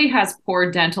 if somebody has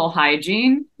poor dental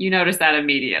hygiene, you notice that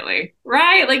immediately,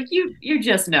 right? You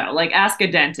just know, ask a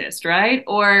dentist, right?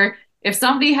 Or if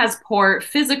somebody has poor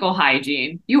physical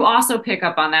hygiene, you also pick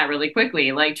up on that really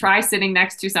quickly. Try sitting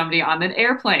next to somebody on an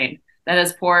airplane that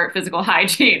has poor physical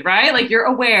hygiene, right? You're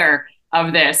aware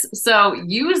of this. So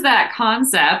use that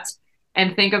concept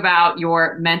and think about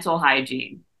your mental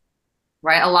hygiene,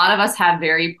 right? A lot of us have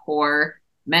very poor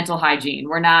mental hygiene.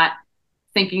 We're not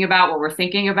thinking about what we're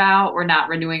thinking about. We're not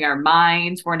renewing our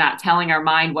minds. We're not telling our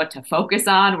mind what to focus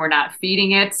on. We're not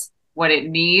feeding it what it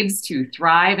needs to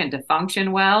thrive and to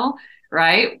function well,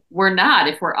 right? We're not,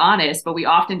 if we're honest, but we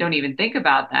often don't even think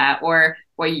about that. Or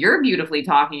what you're beautifully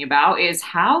talking about is,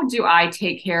 how do I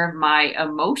take care of my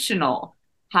emotional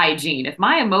hygiene? If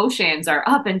my emotions are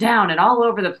up and down and all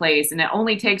over the place, and it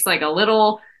only takes a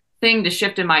little thing to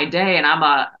shift in my day and I'm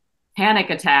a panic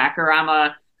attack, or I'm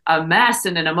a mess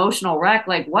and an emotional wreck,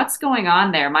 what's going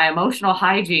on there? My emotional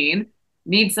hygiene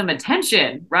needs some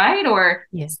attention, right? Or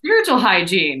spiritual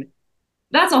hygiene.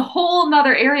 That's a whole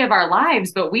nother area of our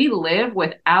lives, but we live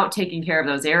without taking care of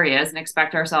those areas and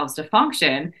expect ourselves to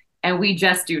function, and we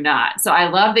just do not. So I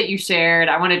love that you shared.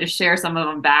 I wanted to share some of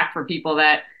them back for people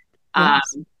that,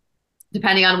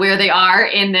 depending on where they are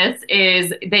in this,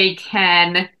 is they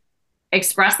can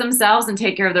express themselves and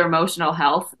take care of their emotional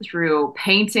health through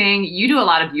painting. You do a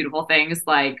lot of beautiful things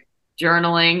like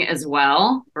journaling as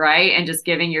well, right? And just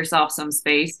giving yourself some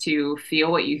space to feel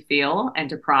what you feel and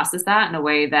to process that in a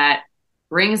way that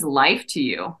brings life to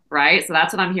you, right? So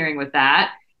that's what I'm hearing with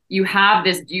that. You have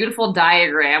this beautiful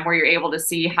diagram where you're able to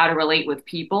see how to relate with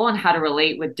people and how to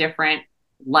relate with different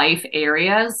life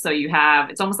areas. So you have,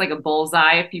 it's almost like a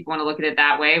bullseye, if people want to look at it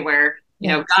that way, where,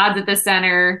 God's at the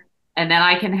center. And then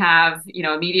I can have,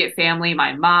 immediate family,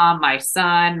 my mom, my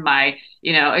son, my,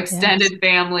 extended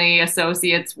family,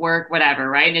 associates, work, whatever,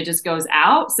 right? And it just goes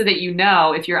out so that,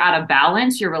 if you're out of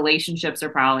balance, your relationships are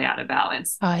probably out of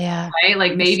balance. Oh, yeah.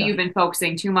 Right? Maybe you've been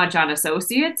focusing too much on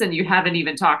associates and you haven't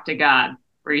even talked to God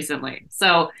recently.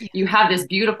 So you have this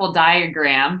beautiful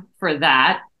diagram for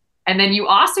that. And then you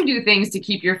also do things to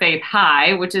keep your faith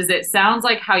high, which is, it sounds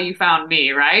like how you found me,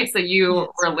 right? So you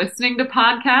were listening to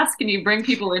podcasts. Can you bring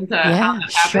people into how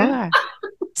that happened?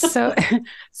 Sure.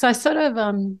 So I sort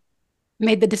of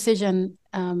made the decision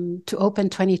to open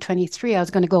 2023. I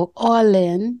was going to go all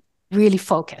in, really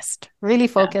focused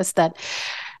that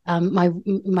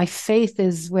my faith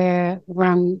is where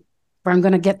I'm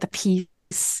going to get the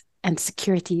peace and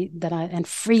security and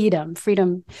freedom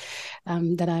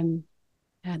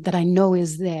that I know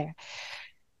is there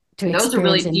to experience those are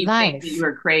really in deep life. Things that you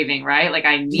were craving, right?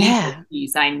 I need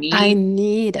peace. I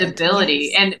need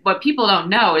stability. Yes. And what people don't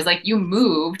know is you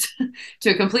moved to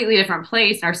a completely different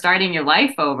place and are starting your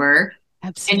life over.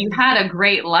 Absolutely. And you had a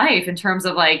great life in terms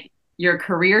of your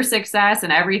career success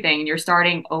and everything, and you're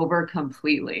starting over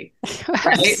completely.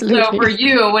 Right. Absolutely. So for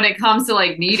you, when it comes to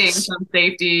like needing some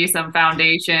safety, some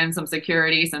foundation, some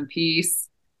security, some peace,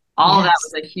 all of that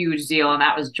Yes. was a huge deal and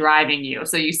that was driving you.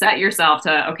 So you set yourself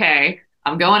to, okay,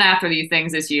 I'm going after these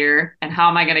things this year and how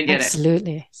am I going to get it?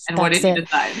 Absolutely. And what did That's you it.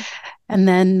 decide? And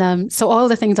then, so all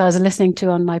the things I was listening to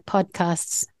on my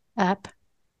podcasts app,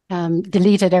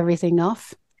 deleted everything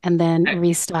off and then Okay.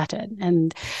 restarted.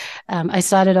 And I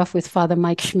started off with Father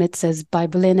Mike Schmitz's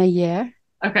Bible in a Year.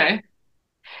 Okay.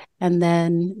 And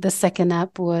then the second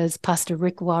app was Pastor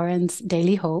Rick Warren's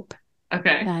Daily Hope.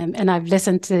 Okay. And I've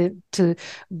listened to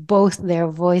both their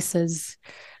voices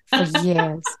for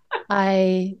years.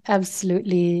 I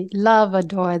absolutely love,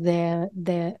 adore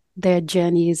their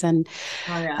journeys and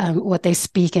what they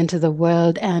speak into the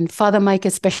world. And Father Mike,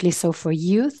 especially so for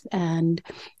youth, and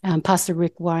Pastor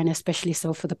Rick Warren, especially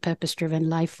so for the purpose-driven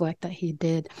life work that he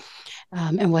did.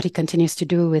 And what he continues to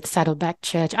do with Saddleback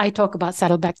Church. I talk about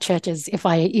Saddleback Church as if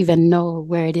I even know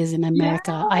where it is in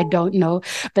America. Yeah. I don't know,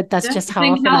 but that's just how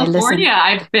in often California.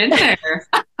 I listen. I've been there.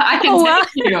 I can take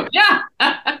you. Yeah.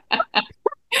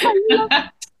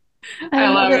 I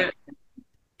love it.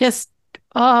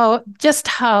 Just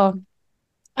how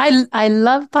I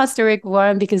love Pastor Rick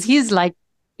Warren because he's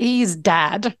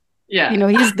dad. Yeah.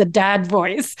 He's the dad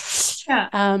voice.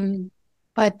 Yeah.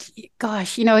 But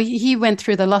gosh, he went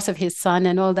through the loss of his son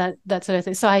and all that sort of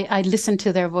thing. So I listened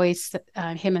to their voice,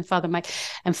 him and Father Mike.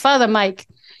 And Father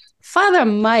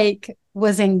Mike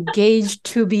was engaged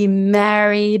to be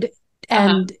married,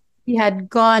 and he had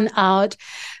gone out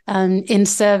in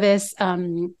service.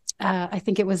 I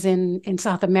think it was in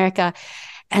South America,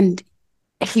 and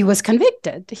he was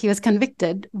convicted. He was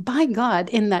convicted by God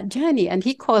in that journey, and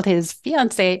he called his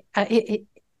fiance,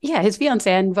 his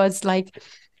fiance, and was like,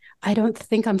 I don't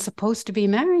think I'm supposed to be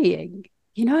marrying,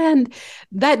 and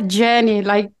that journey,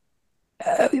 like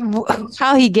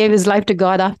how he gave his life to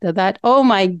God after that. Oh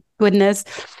my goodness.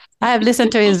 I have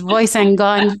listened to his voice and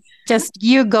gone, just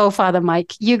you go, Father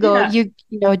Mike, you go,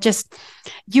 just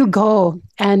you go.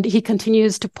 And he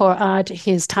continues to pour out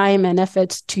his time and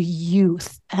efforts to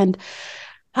youth. And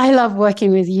I love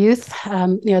working with youth.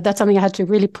 That's something I had to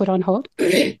really put on hold.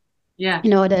 Yeah.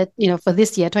 For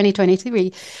this year,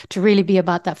 2023, to really be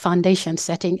about that foundation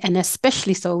setting, and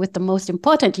especially so with the most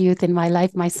important youth in my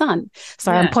life, my son.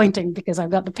 Sorry, I'm pointing because I've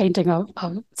got the painting of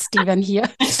Stephen here.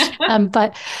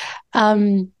 But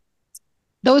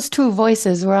those two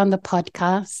voices were on the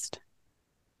podcast.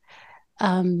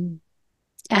 And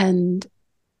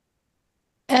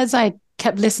as I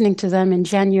kept listening to them in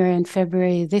January and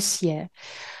February this year,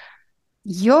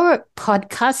 your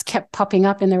podcast kept popping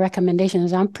up in the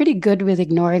recommendations. I'm pretty good with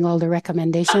ignoring all the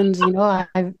recommendations.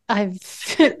 I've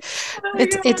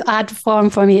it's art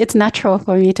form for me. It's natural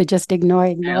for me to just ignore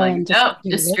and just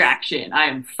distraction. This. I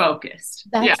am focused.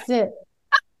 That's it.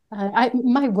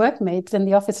 My workmates in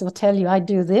the office will tell you I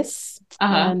do this,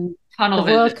 and the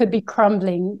world could be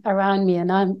crumbling around me,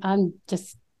 and I'm going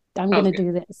to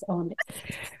do this only.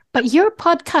 But your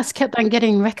podcast kept on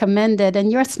getting recommended, and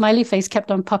your smiley face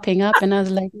kept on popping up, and I was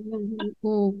like,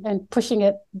 and pushing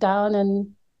it down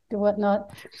and whatnot.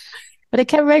 But it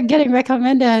kept getting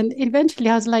recommended, and eventually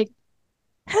I was like,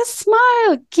 her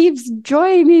smile keeps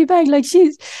drawing me back. Like,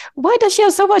 why does she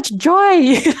have so much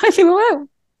joy? Well,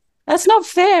 that's not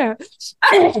fair.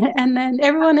 And then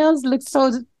everyone else looks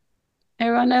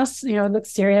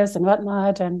serious and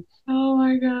whatnot. And oh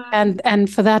my God. And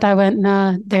for that I went,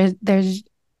 nah,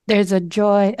 there's a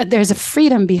joy, there's a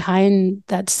freedom behind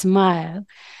that smile.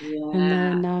 Yeah.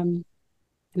 And then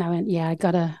and I went, yeah, I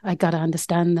gotta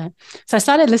understand that. So I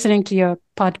started listening to your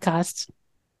podcasts,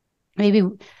 maybe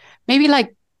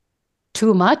like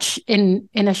too much in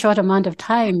a short amount of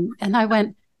time. And I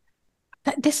went,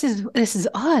 this is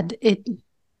odd. It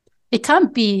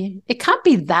can't be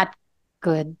that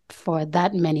good for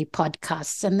that many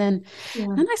podcasts. And then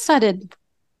and I started,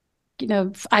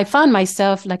 I found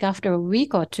myself, like, after a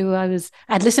week or two,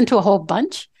 I'd listened to a whole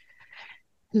bunch.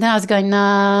 And then I was going,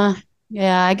 nah,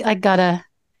 yeah, I gotta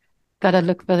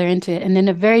look further into it. And in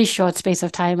a very short space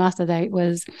of time after that, it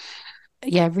was,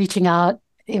 reaching out.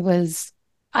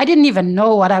 I didn't even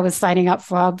know what I was signing up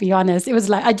for, I'll be honest. It was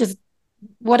like,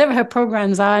 whatever her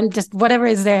programs are and just whatever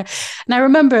is there. And I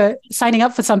remember signing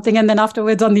up for something, and then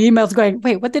afterwards on the emails going,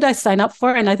 wait, what did I sign up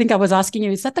for? And I think I was asking you,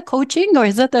 is that the coaching or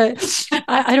is that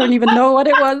I don't even know what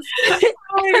it was.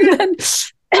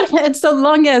 And so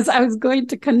long as I was going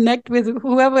to connect with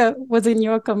whoever was in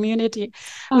your community,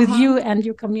 with you and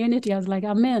your community, I was like,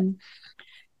 I'm in.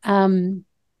 And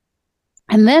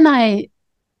then I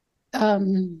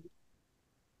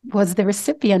was the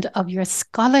recipient of your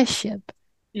scholarship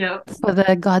Yep. for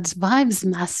the God's Vibes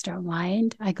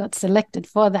Mastermind. I got selected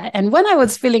for that. And when I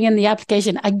was filling in the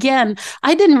application, again,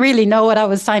 I didn't really know what I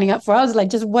was signing up for. I was like,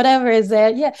 just whatever is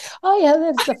there. Yeah. Oh, yeah,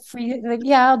 that's a free, like,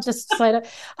 yeah, I'll just sign up.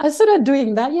 I was sort of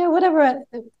doing that. Yeah, whatever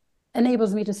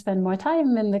enables me to spend more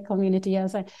time in the community. I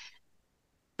was like,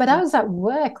 but I was at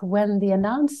work when the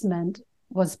announcement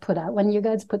was put out, when you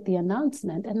guys put the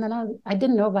announcement. And then I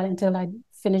didn't know about it until I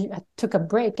finished. I took a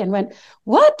break and went,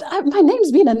 what? My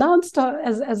name's been announced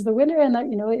as the winner. And,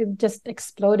 it just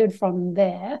exploded from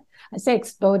there. I say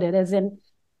exploded as in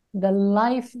the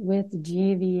life with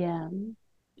GVM.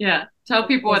 Yeah. Tell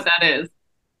people what that is.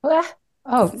 Oh,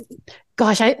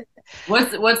 gosh.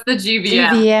 What's the GVM?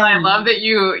 I GVM. love that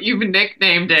you've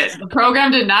nicknamed it. The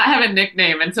program did not have a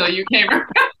nickname until you came around.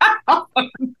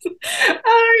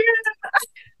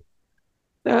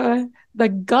 The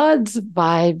God's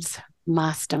Vibes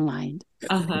Mastermind.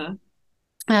 Uh-huh.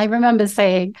 I remember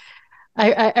saying,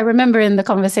 I remember in the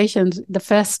conversations, the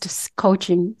first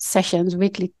coaching sessions,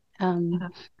 weekly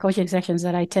coaching sessions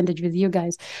that I attended with you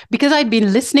guys, because I'd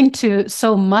been listening to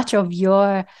so much of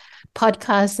your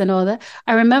podcasts and all that.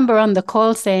 I remember on the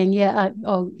call saying,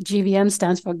 GVM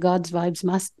stands for God's Vibes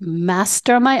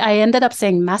Mastermind. I ended up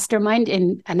saying mastermind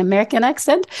in an American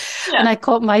accent, and I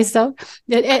caught myself.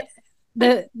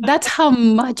 That's how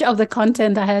much of the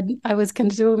content I was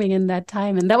consuming in that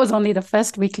time, and that was only the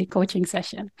first weekly coaching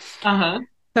session.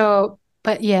 So,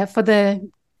 but yeah, for the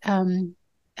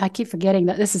I keep forgetting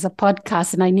that this is a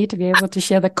podcast and I need to be able to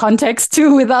share the context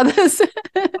too with others.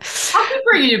 I'll keep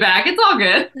bringing you back. It's all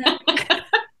good.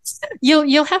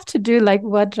 You'll have to do like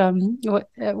what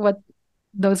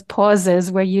those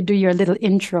pauses where you do your little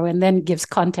intro and then gives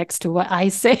context to what I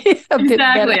say.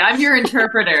 Exactly. I'm your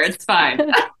interpreter. It's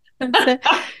fine. But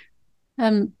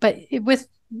with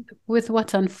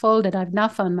what's unfolded, I've now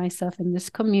found myself in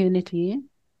this community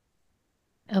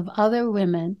of other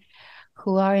women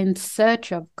who are in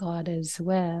search of God as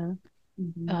well,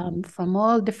 from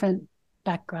all different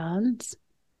backgrounds,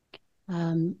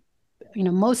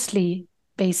 mostly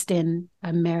based in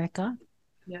America.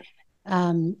 Yeah.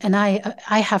 And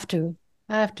I have to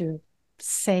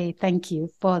say thank you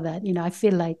for that. I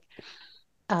feel like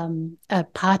a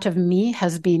part of me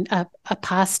has been a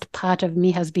past part of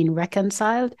me has been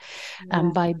reconciled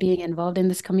by being involved in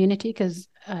this community, because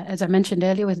as I mentioned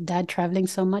earlier, with Dad traveling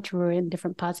so much, we were in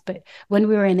different parts, but when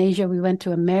we were in Asia, we went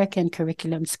to American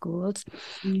curriculum schools.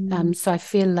 So I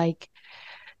feel like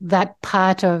that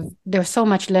part of, there's so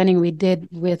much learning we did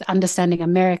with understanding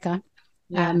America.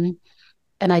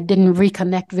 And I didn't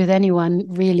reconnect with anyone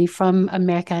really from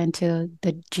America until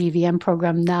the GVM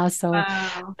program now. So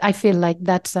I feel like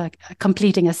that's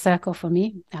completing a circle for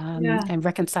me, and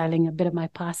reconciling a bit of my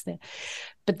past there.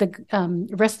 But the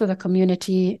rest of the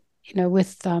community,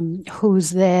 with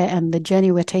who's there and the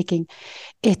journey we're taking,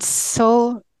 it's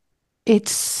so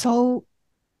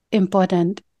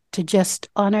important to just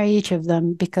honor each of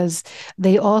them, because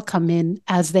they all come in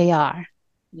as they are.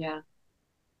 Yeah.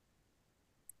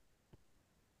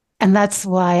 And that's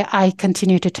why I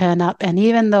continue to turn up. And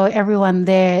even though everyone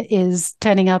there is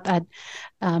turning up at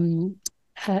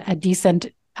a decent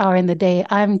hour in the day,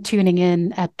 I'm tuning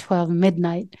in at 12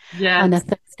 midnight on a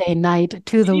Thursday night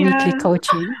to the weekly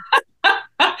coaching.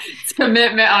 It's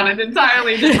commitment on an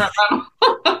entirely different level.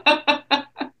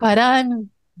 But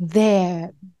I'm there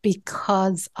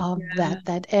because of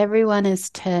that everyone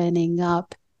is turning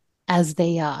up as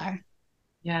they are.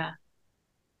 Yeah.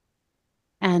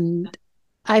 And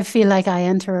I feel like I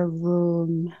enter a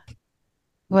room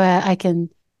where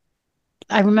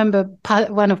I remember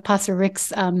one of Pastor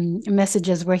Rick's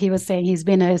messages where he was saying he's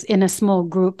been in a small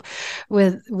group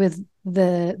with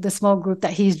the small group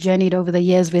that he's journeyed over the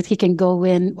years with. He can go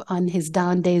in on his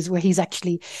down days where he's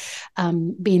actually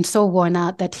being so worn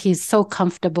out that he's so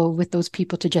comfortable with those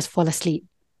people to just fall asleep.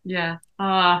 Yeah.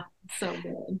 So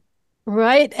good.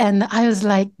 Right. And I was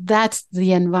like, that's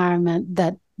the environment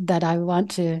that I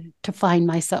want to find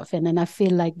myself in. And I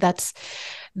feel like that's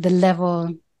the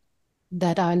level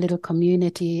that our little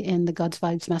community in the God's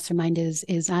Vibes Mastermind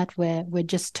is at, where we're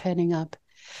just turning up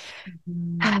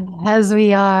as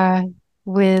we are,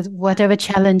 with whatever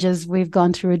challenges we've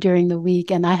gone through during the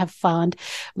week. And I have found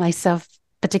myself,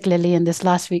 particularly in this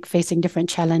last week, facing different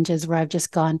challenges where I've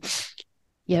just gone,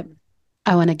 yep,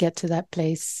 I want to get to that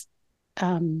place.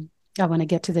 I want to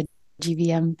get to the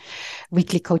GVM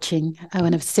weekly coaching. I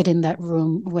want to sit in that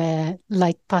room where,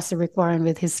 like Pastor Rick Warren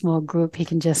with his small group, he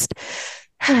can just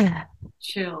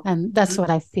chill. And that's what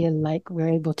I feel like we're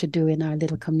able to do in our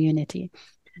little community.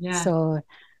 Yeah. So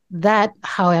that,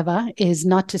 however, is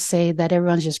not to say that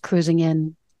everyone's just cruising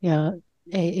in,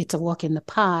 it's a walk in the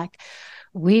park.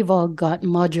 we've all got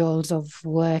modules of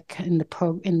work in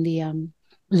the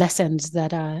lessons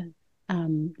that are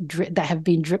that have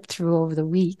been dripped through over the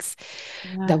weeks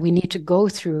that we need to go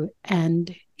through.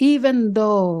 And even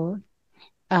though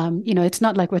it's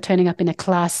not like we're turning up in a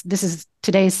class, this is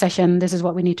today's session, this is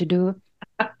what we need to do.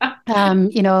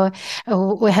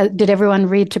 Did everyone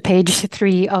read to page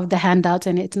 3 of the handout?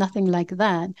 And it's nothing like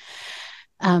that.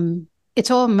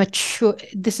 It's all mature.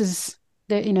 This is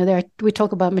we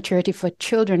talk about maturity for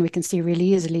children, we can see really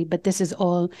easily, but this is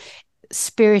all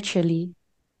spiritually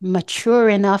mature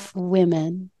enough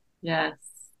women. Yes.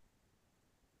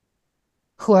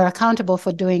 Who are accountable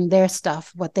for doing their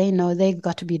stuff, what they know they've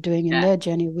got to be doing in their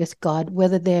journey with God,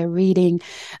 whether they're reading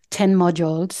 10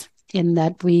 modules in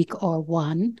that week or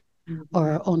one,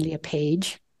 or only a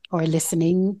page, or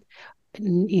listening,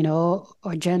 or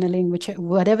journaling,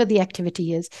 whatever the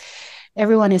activity is.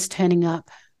 Everyone is turning up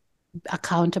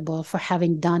accountable for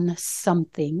having done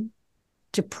something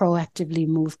to proactively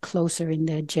move closer in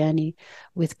their journey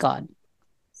with God.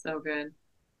 So good.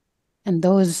 And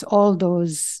all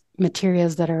those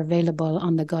materials that are available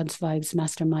on the God's Vibes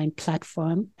Mastermind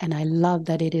platform, and I love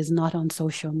that it is not on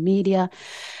social media,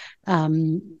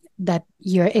 that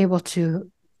you're able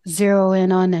to zero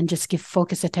in on and just give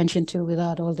focused attention to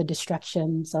without all the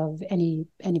distractions of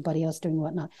anybody else doing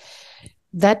whatnot.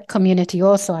 That community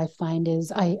also, I find,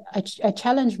 is I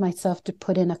challenge myself to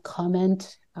put in a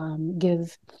comment,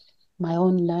 give my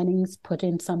own learnings, put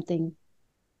in something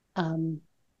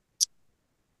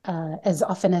as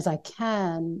often as I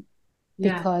can,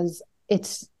 because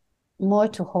it's more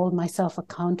to hold myself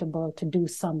accountable to do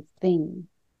something.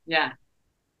 Yeah.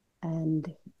 And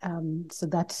so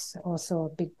that's also a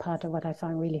big part of what I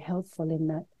find really helpful in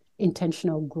that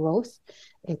intentional growth.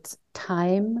 It's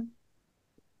time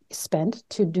spent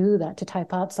to do that, to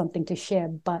type out something to share,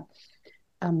 but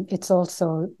it's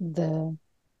also the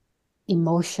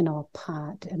emotional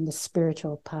part and the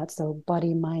spiritual part. So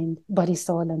body, mind, body,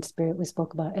 soul, and spirit we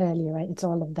spoke about earlier, right? It's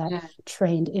all of that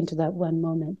trained into that one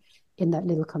moment in that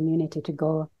little community to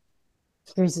go,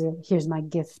 here's my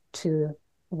gift to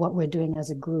what we're doing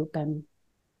as a group. And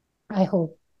I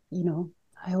hope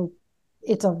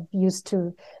it's of use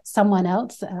to someone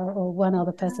else or one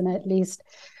other person at least.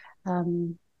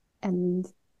 And I'm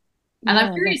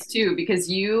curious too, because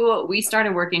we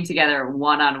started working together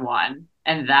one-on-one,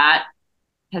 and that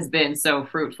has been so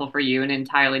fruitful for you, an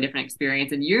entirely different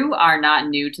experience. And you are not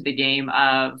new to the game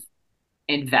of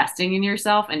investing in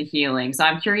yourself and healing. So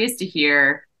I'm curious to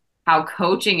hear how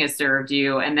coaching has served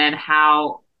you, and then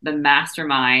how the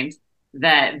mastermind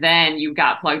that then you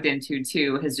got plugged into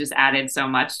too has just added so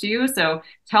much to you. So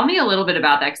tell me a little bit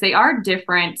about that, because they are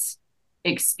different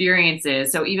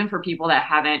experiences. So even for people that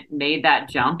haven't made that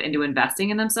jump into investing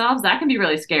in themselves, that can be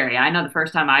really scary. I know the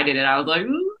first time I did it, I was like,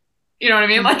 ooh, you know what I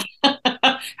mean? Like,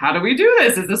 how do we do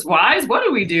this? Is this wise? What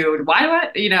do we do? Why do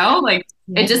I,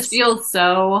 it just feels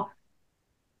so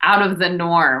out of the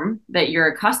norm that you're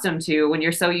accustomed to when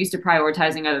you're so used to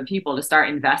prioritizing other people. To start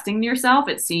investing in yourself,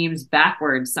 it seems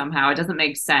backwards somehow. It doesn't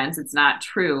make sense. It's not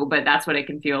true, but that's what it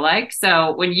can feel like.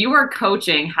 So when you are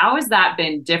coaching, how has that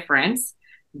been different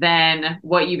than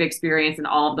what you've experienced in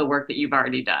all of the work that you've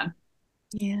already done?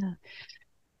 Yeah.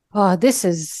 Oh, this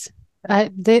is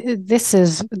where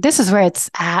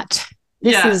it's at.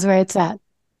 This is where it's at.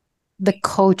 The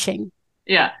coaching.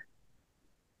 Yeah.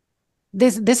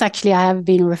 This actually I have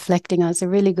been reflecting on. It's a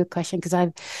really good question, because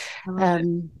I've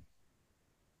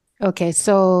okay,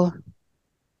 so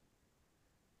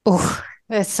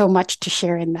there's so much to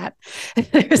share in that.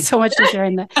 There's so much to share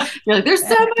in that. You're like, there's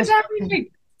so much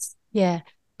everything. Yeah.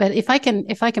 But if I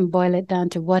can boil it down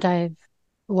to what I've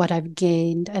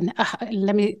gained, and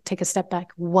let me take a step back.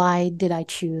 Why did I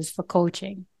choose for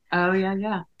coaching? Oh,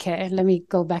 yeah. Okay, let me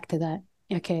go back to that.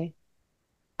 Okay.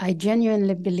 I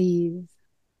genuinely believe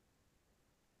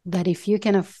that if you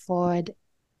can afford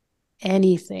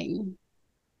anything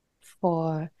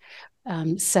for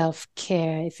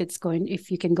self-care,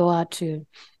 if you can go out to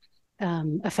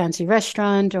a fancy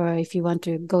restaurant, or if you want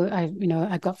to go,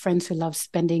 I've got friends who love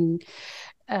spending,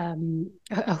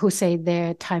 who say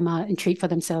their time out and treat for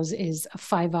themselves is a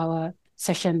 5-hour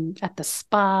session at the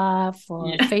spa for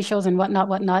facials and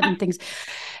whatnot and things,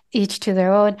 each to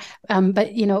their own. But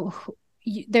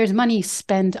there's money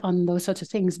spent on those sorts of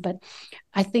things, but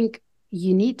I think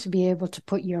you need to be able to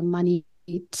put your money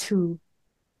to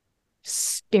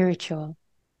spiritual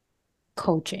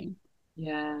coaching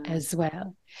as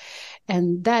well.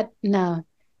 And that, now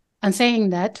I'm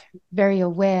saying that very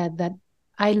aware that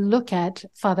I look at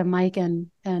Father Mike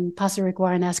and Pastor Rick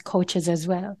Warren as coaches as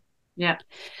well. Yeah.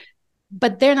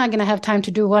 But they're not going to have time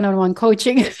to do one-on-one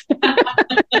coaching.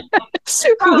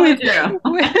 Probably true.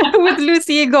 with loose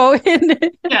ego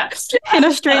Yeah. in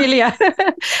Australia,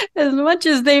 as much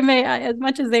as they may,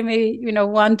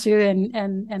 want to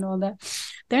and all that,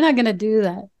 they're not going to do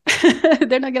that.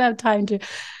 They're not going to have time to.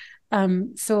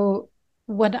 So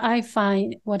what I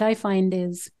find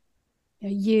is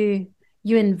you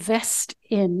invest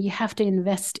in. You have to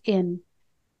invest in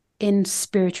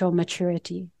spiritual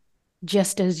maturity,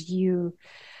 just as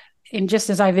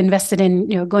I've invested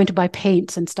in, going to buy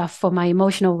paints and stuff for my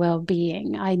emotional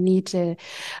well-being. I need to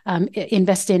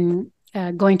invest in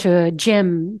going to a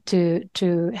gym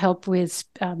to help with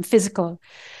physical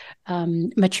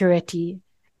maturity,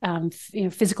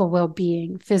 physical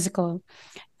well-being, physical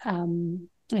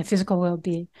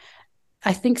well-being.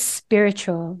 I think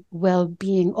spiritual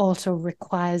well-being also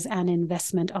requires an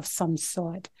investment of some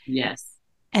sort. Yes.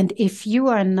 And if you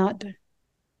are not,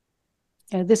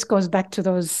 this goes back to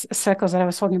those circles that I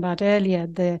was talking about earlier,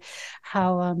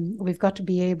 how we've got to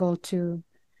be able to,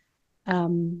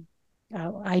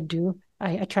 I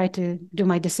try to do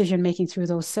my decision making through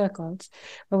those circles,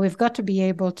 but we've got to be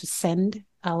able to send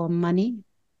our money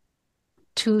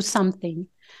to something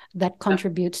that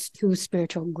contributes to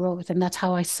spiritual growth. And that's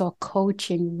how I saw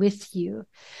coaching with you,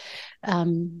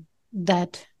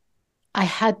 that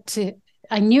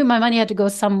I knew my money had to go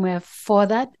somewhere for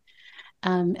that.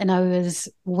 And I was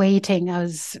waiting. I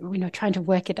was, trying to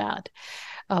work it out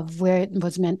of where it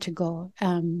was meant to go.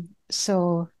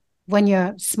 So when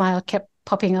your smile kept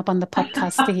popping up on the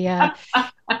podcast here,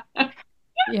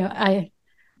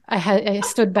 I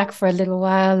stood back for a little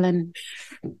while, and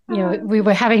we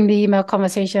were having the email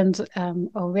conversations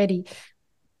already.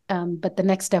 But the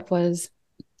next step was,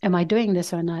 am I doing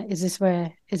this or not? Is this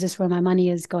where my money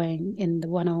is going in the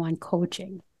one-on-one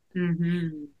coaching?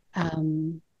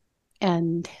 Mm-hmm.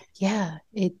 And yeah,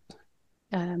 it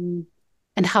and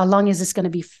how long is this going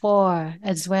to be for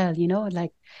as well? How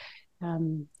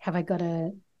am I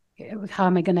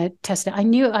going to test it? I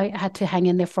knew I had to hang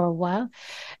in there for a while.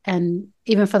 And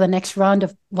even for the next round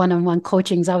of one-on-one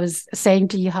coachings, I was saying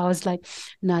to you how I was like,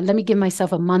 no, let me give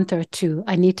myself a month or two.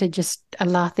 I need to just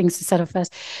allow things to settle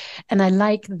first. And I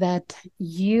like that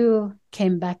you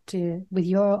came back with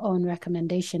your own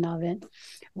recommendation of it,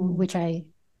 which I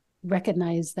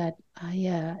recognize that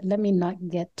let me not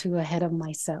get too ahead of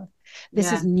myself.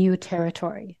 This is new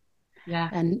territory. Yeah.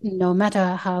 And no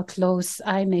matter how close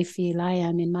I may feel I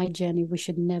am in my journey, we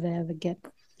should never ever get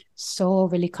so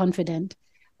overly confident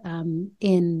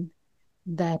in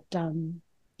that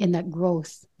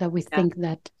growth that we think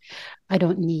that I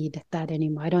don't need that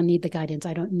anymore. I don't need the guidance.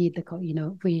 I don't need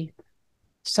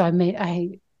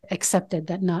I accepted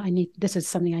that. No, this is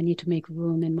something I need to make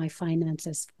room in my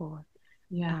finances for.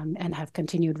 And have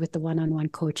continued with the one-on-one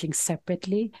coaching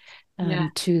separately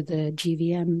to the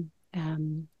GVM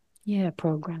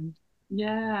program.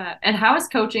 Yeah. And how has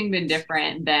coaching been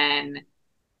different than,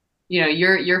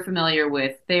 you're familiar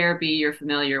with therapy, you're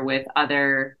familiar with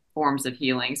other forms of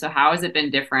healing. So how has it been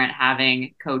different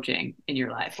having coaching in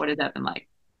your life? What has that been like?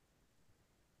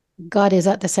 God is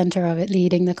at the center of it,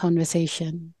 leading the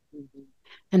conversation. Mm-hmm.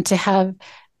 And to have,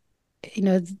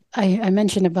 I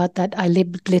mentioned about that I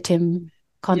lived him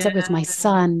concept with my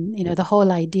son. The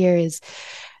whole idea is,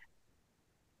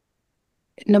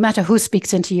 no matter who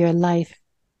speaks into your life,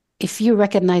 if you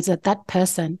recognize that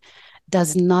person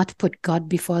does not put God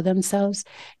before themselves,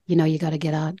 you got to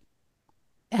get out.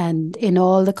 And in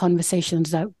all the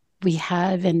conversations that we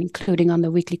have, and including on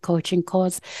the weekly coaching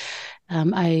course,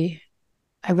 I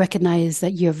recognize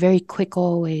that you're very quick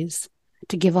always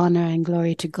to give honor and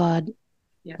glory to God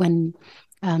when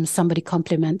somebody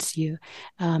compliments you,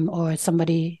 or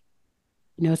somebody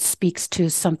speaks to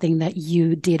something that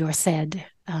you did or said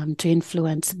to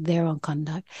influence their own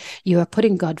conduct. You are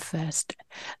putting God first,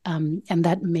 and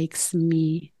that makes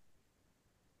me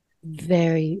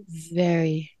very,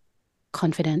 very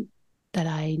confident that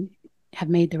I have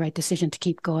made the right decision to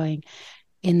keep going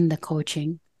in the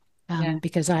coaching,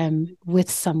 because I am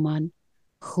with someone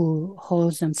who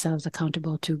holds themselves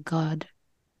accountable to God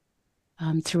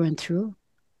through and through.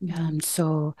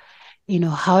 So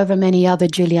however many other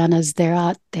Julianas there are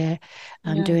out there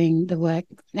doing the work,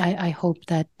 I hope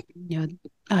that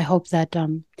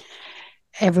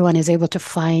everyone is able to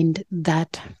find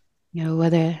that,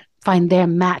 whether find their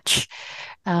match,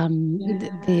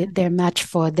 their match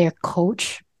for their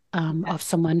coach, of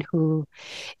someone who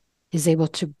is able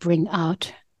to bring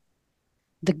out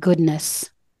the goodness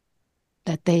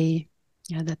that they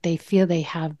feel they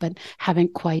have, but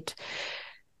haven't quite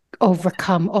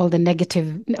overcome all the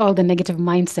negative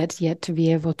mindsets, yet to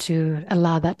be able to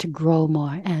allow that to grow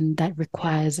more. And that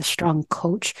requires a strong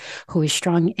coach who is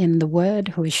strong in the word,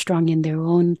 who is strong in their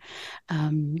own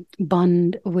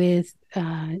bond with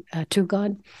to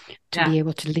God, to be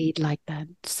able to lead like that.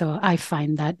 So I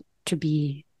find that to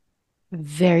be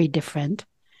very different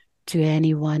to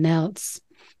anyone else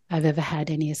I've ever had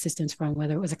any assistance from,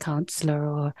 whether it was a counselor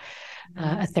or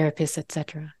a therapist,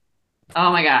 etc.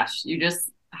 Oh my gosh, you just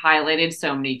highlighted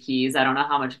so many keys. I don't know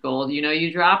how much gold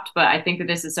you dropped, but I think that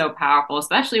this is so powerful,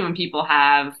 especially when people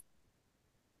have,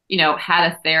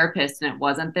 had a therapist and it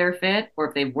wasn't their fit, or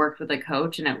if they've worked with a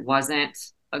coach and it wasn't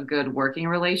a good working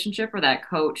relationship, or that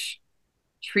coach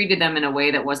treated them in a way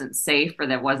that wasn't safe or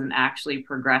that wasn't actually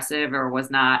progressive or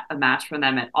was not a match for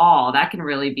them at all. That can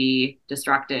really be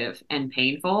destructive and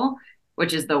painful,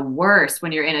 which is the worst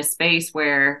when you're in a space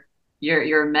where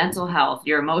your mental health,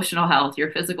 your emotional health,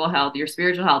 your physical health, your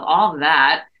spiritual health, all of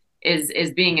that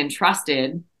is being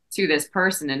entrusted to this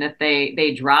person. And if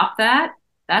they drop that,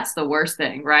 that's the worst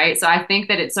thing, right? So I think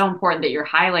that it's so important that you're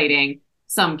highlighting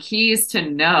some keys to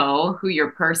know who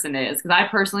your person is. Because I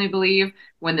personally believe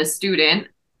when the student,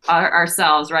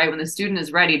 ourselves, right, when the student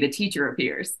is ready, the teacher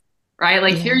appears, right?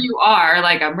 Like here you are,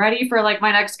 like I'm ready for like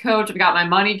my next coach. I've got my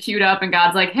money queued up, and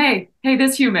God's like, hey,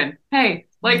 this human, hey,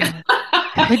 like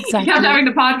exactly. He kept having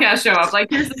the podcast show up, like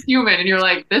here's this human, and you're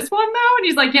like, this one though, and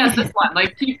he's like, yes, this one,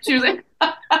 like keep choosing.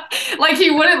 Like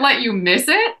he wouldn't let you miss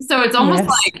it. So it's almost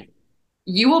like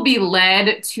you will be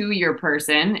led to your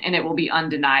person and it will be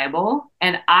undeniable.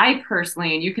 And I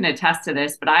personally, and you can attest to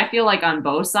this, but I feel like on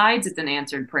both sides, it's an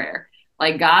answered prayer.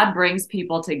 Like God brings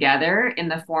people together in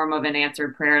the form of an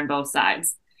answered prayer on both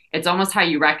sides. It's almost how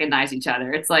you recognize each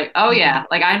other. It's like, oh yeah,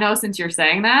 like I know since you're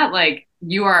saying that, like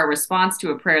you are a response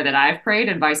to a prayer that I've prayed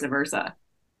and vice versa.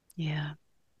 Yeah.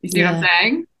 You see what I'm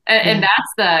saying? And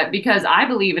that's because I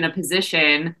believe in a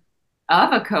position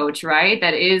of a coach, right?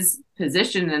 That is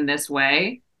positioned in this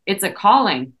way. It's a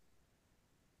calling,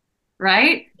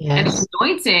 right? And the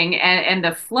anointing and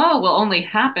the flow will only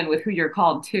happen with who you're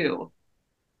called to.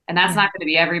 And that's not going to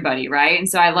be everybody, right? And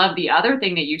so I love the other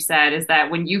thing that you said is that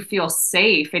when you feel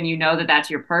safe and you know that that's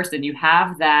your person, you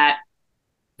have that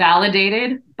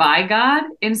validated by God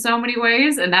in so many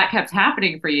ways, and that kept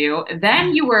happening for you.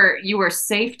 Then you were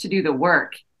safe to do the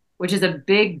work, which is a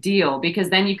big deal because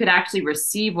then you could actually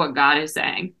receive what God is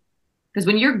saying. Because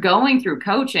when you're going through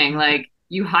coaching, like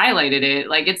you highlighted it,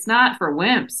 like it's not for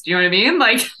wimps. Do you know what I mean?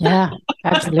 Like, yeah,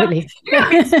 absolutely. You gotta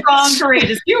be a strong,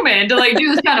 courageous human to like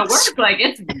do this kind of work. Like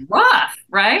it's rough,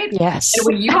 right? Yes. And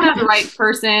when you don't have the right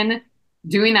person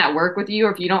doing that work with you,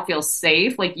 or if you don't feel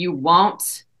safe, like you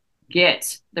won't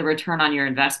get the return on your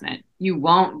investment. You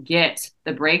won't get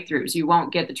the breakthroughs. You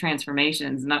won't get the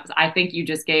transformations. And I think you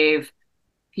just gave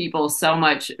people so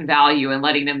much value and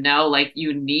letting them know like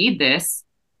you need this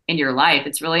in your life.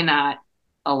 It's really not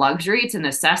a luxury, it's a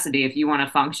necessity if you want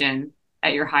to function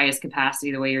at your highest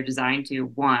capacity the way you're designed to.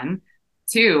 One,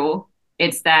 two,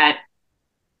 it's that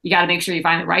you got to make sure you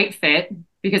find the right fit,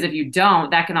 because if you don't,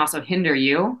 that can also hinder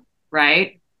you,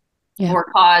 right? Or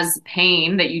cause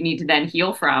pain that you need to then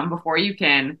heal from before you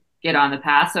can get on the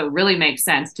path. So it really makes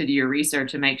sense to do your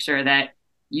research and make sure that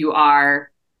you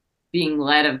are being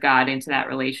led of God into that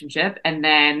relationship, and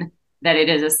then that it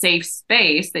is a safe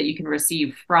space that you can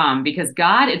receive from, because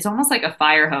God, it's almost like a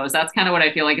fire hose. That's kind of what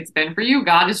I feel like it's been for you.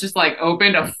 God has just like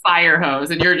opened a fire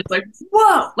hose and you're just like,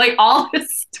 whoa, like all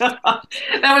this stuff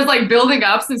that was like building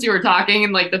up since you were talking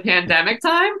in like the pandemic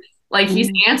time. Like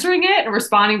he's answering it and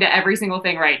responding to every single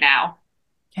thing right now.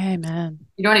 Amen.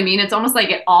 You know what I mean? It's almost like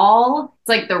it's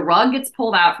like the rug gets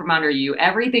pulled out from under you.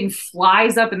 Everything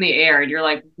flies up in the air and you're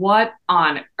like, what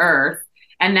on earth?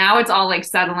 And now it's all like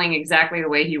settling exactly the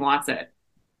way he wants it.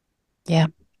 Yeah.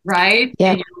 Right?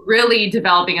 Yeah. And you're really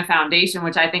developing a foundation,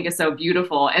 which I think is so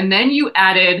beautiful. And then you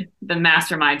added the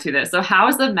mastermind to this. So how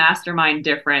is the mastermind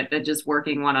different than just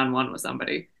working one-on-one with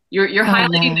somebody? You're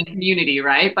highlighting the community,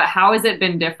 right? But how has it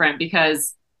been different?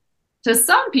 Because to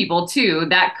some people too,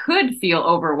 that could feel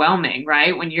overwhelming,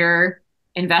 right? When you're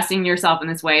investing yourself in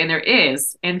this way, and there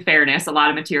is, in fairness, a lot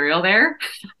of material there,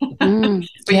 but you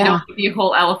don't get the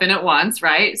whole elephant at once,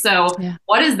 right? So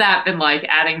what has that been like,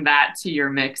 adding that to your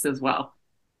mix as well?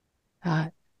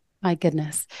 My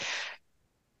goodness.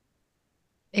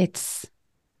 It's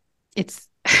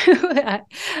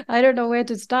I don't know where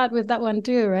to start with that one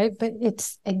too, right? But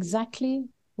it's exactly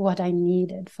what I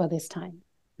needed for this time.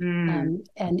 And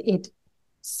it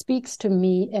speaks to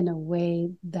me in a way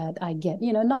that I get,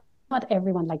 not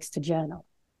everyone likes to journal.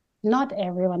 Not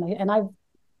everyone. And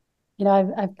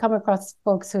I've come across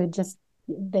folks who just,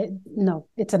 no,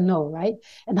 it's a no, right?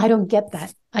 And I don't get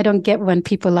that. I don't get when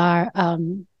people are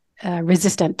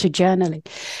resistant to journaling.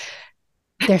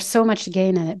 There's so much to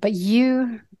gain in it, but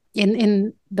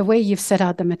in the way you've set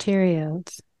out the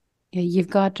materials, you've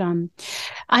got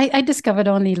I discovered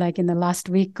only like in the last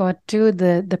week or two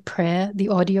the prayer, the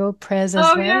audio prayers as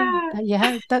well.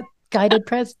 Yeah. That guided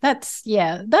prayers. That's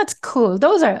cool.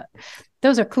 Those are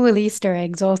cool Easter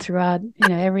eggs all throughout,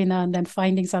 every now and then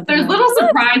finding something There's like, little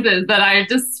surprises that I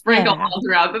just sprinkle yeah, all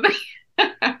throughout the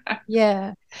thing.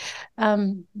 yeah.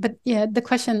 But yeah, the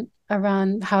question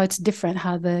around how it's different,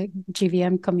 how the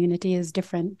GVM community is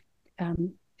different.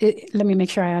 Let me make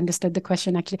sure I understood the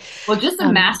question actually. Well, just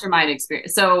a mastermind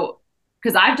experience. So,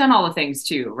 because I've done all the things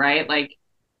too, right? Like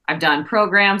I've done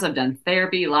programs, I've done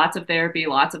therapy, lots of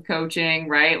coaching,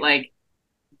 right? Like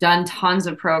done tons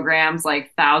of programs,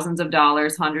 like thousands of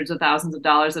dollars, hundreds of thousands of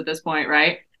dollars at this point,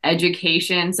 right?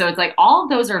 Education. So it's like all of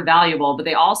those are valuable, but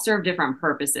they all serve different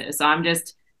purposes. So I'm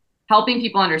just helping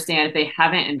people understand if they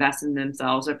haven't invested in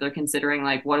themselves or if they're considering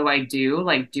like, what do I do?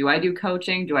 Like, do I do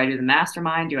coaching? Do I do the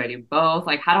mastermind? Do I do both?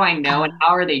 Like, how do I know and how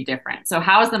are they different? So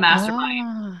how is the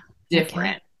mastermind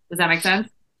different? Okay. Does that make sense?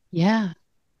 Yeah.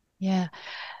 Yeah.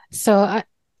 So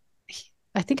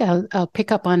I think I'll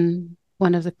pick up on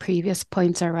one of the previous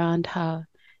points around how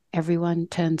everyone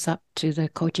turns up to the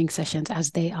coaching sessions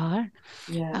as they are.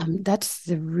 Yeah. That's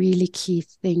the really key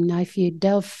thing. Now, if you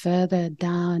delve further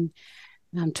down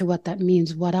to what that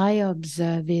means, what I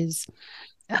observe is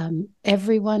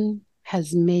everyone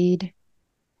has made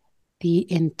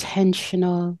the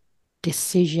intentional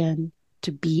decision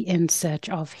to be in search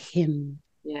of him.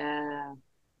 Yeah.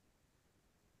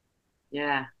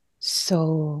 Yeah.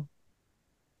 So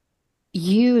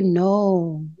you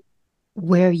know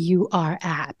where you are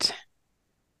at.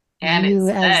 And it You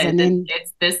as says an in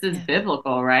this is yeah.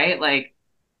 biblical, right? Like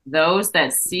those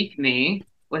that seek me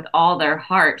with all their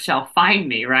heart shall find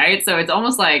me, right? So it's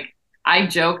almost like I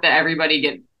joke that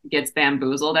everybody gets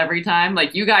bamboozled every time.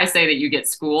 Like you guys say that you get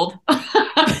schooled. But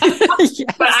Yes.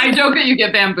 I joke that you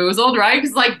get bamboozled, right?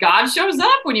 Because like God shows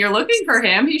up when you're looking for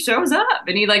him, he shows up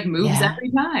and he like moves Yeah.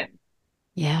 every time.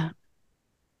 Yeah.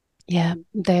 Yeah.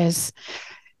 There's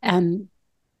and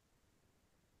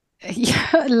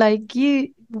yeah, like you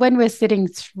when we're sitting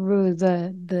through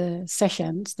the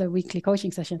sessions, the weekly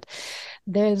coaching sessions,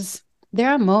 there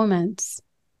are moments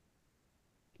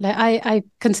like I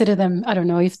consider them, I don't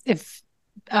know if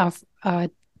our, our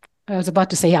I was about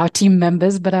to say our team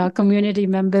members, but our community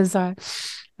members are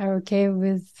okay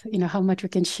with how much we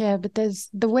can share. But there's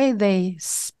the way they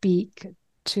speak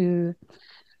to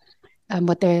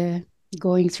what they're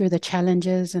going through, the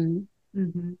challenges, and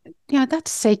Mm-hmm.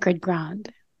 that's sacred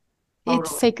ground. It's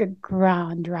Totally. sacred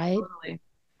ground, right? Totally.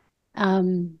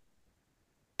 Um,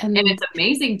 And and it's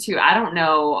amazing too. I don't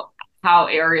know how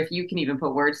or if you can even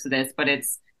put words to this, but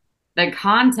it's the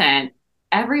content.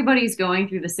 Everybody's going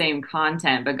through the same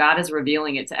content, but God is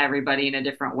revealing it to everybody in a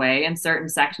different way. And certain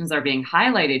sections are being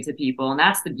highlighted to people. And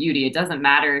that's the beauty. It doesn't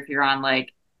matter if you're on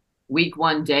like week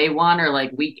one, day one, or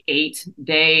like week 8,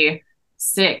 day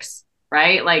 6,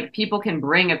 right? Like people can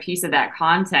bring a piece of that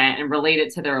content and relate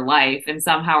it to their life. And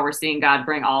somehow we're seeing God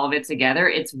bring all of it together.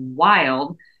 It's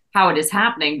wild how it is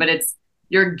happening, but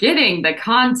you're getting the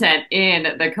content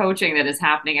in the coaching that is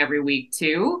happening every week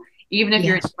too, even if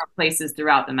you're in yes, different places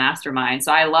throughout the mastermind.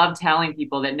 So I love telling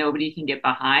people that nobody can get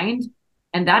behind.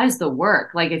 And that is the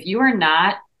work. Like if you are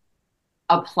not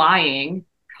applying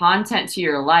content to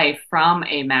your life from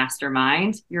a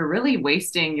mastermind, you're really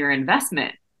wasting your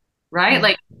investment, right? yeah,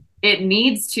 Like it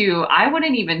needs to, I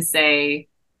wouldn't even say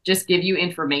just give you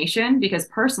information because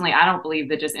personally, I don't believe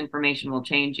that just information will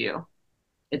change you.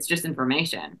 It's just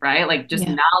information, right? Like just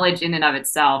yeah, knowledge in and of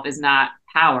itself is not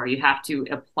power. You have to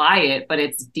apply it, but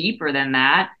it's deeper than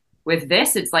that. With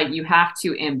this, it's like you have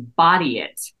to embody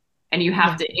it and you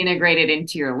have yeah, to integrate it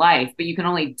into your life, but you can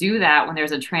only do that when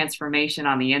there's a transformation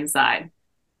on the inside,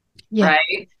 yeah,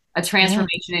 right? A yeah,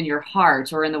 transformation in your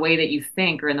heart or in the way that you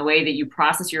think or in the way that you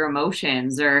process your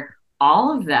emotions or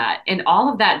all of that. And all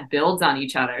of that builds on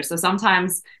each other. So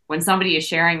sometimes when somebody is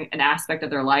sharing an aspect of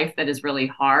their life that is really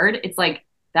hard, it's like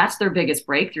that's their biggest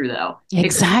breakthrough, though. It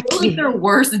could feel like exactly, their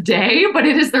worst day, but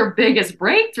it is their biggest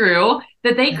breakthrough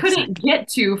that they couldn't exactly, get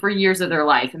to for years of their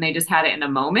life. And they just had it in a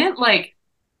moment. Like,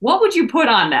 what would you put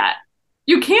on that?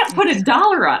 You can't put a exactly,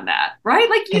 dollar on that, right?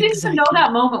 Like you didn't even know exactly,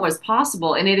 that moment was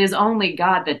possible. And it is only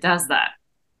God that does that.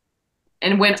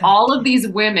 And when all of exactly. these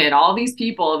women, all these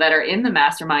people that are in the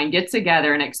mastermind get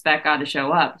together and expect God to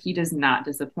show up, he does not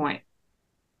disappoint,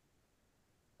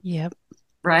 Yep.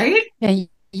 right? And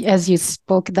as you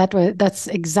spoke, that's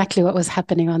exactly what was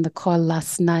happening on the call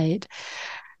last night.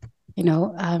 we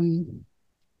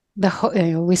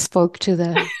spoke to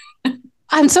the.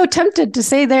 I'm so tempted to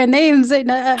say their names,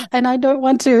 and I don't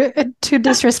want to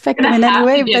disrespect them in any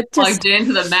way, but plugged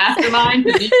into the mastermind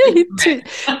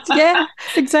yeah,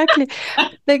 exactly.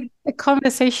 The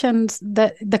conversation,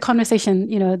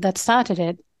 that started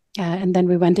it, and then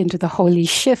we went into the holy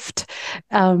shift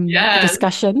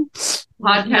discussion.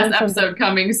 Podcast episode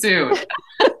coming soon.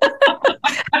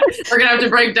 We're gonna have to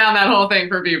break down that whole thing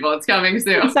for people. It's coming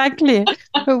soon. Exactly.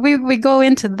 we go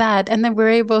into that, and then we're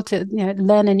able to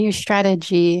learn a new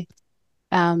strategy.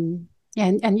 And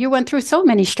you went through so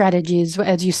many strategies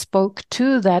as you spoke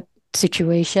to that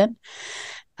situation.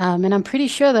 And I'm pretty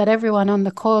sure that everyone on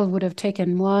the call would have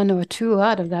taken one or two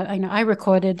out of that. I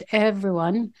recorded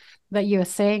everyone that you were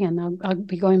saying, and I'll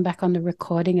be going back on the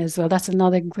recording as well. That's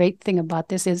another great thing about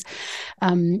this is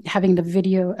having the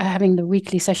video, having the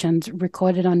weekly sessions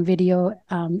recorded on video.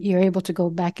 You're able to go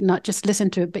back, not just listen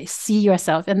to it, but see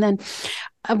yourself. And then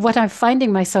what I'm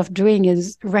finding myself doing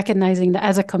is recognizing that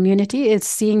as a community, it's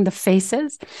seeing the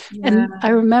faces. Yeah. And I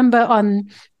remember on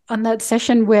that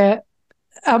session where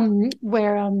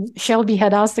Shelby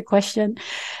had asked the question,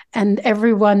 and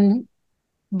everyone,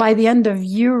 by the end of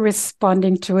you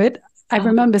responding to it, I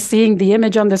remember seeing the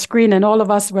image on the screen, and all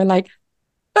of us were like,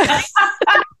 it's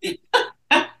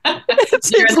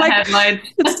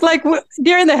like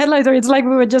during the headlights, or it's like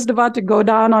we were just about to go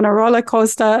down on a roller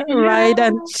coaster ride.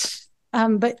 And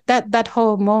but that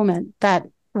whole moment, that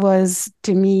was,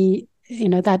 to me,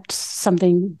 that's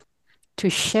something to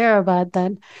share about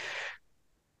that.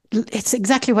 It's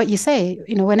exactly what you say.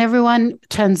 When everyone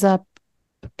turns up,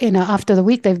 after the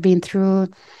week they've been through,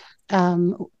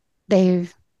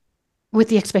 they've, with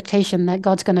the expectation that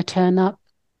God's going to turn up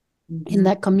in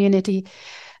that community,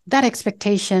 that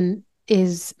expectation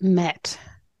is met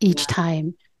each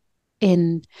time.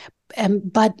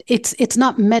 But it's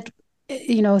not met,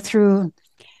 through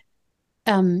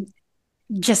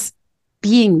just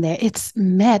being there. It's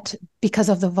met because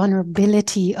of the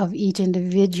vulnerability of each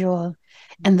individual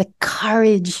and the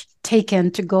courage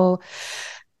taken to go,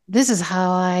 this is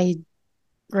how I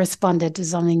responded to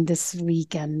something this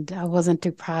week, and I wasn't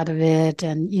too proud of it.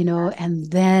 And,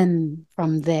 and then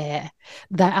from there,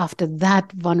 that after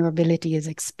that vulnerability is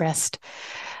expressed,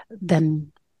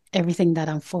 then everything that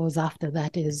unfolds after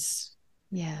that is,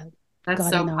 that's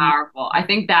God, so powerful. I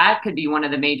think that could be one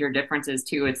of the major differences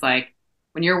too. It's like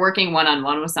when you're working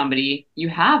one-on-one with somebody, you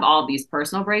have all these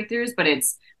personal breakthroughs, but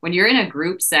it's when you're in a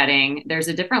group setting, there's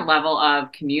a different level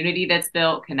of community that's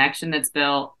built, connection that's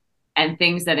built, and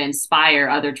things that inspire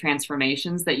other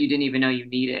transformations that you didn't even know you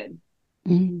needed.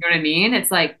 You know what I mean?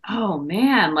 It's like, oh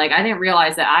man, like I didn't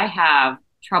realize that I have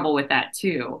trouble with that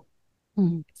too.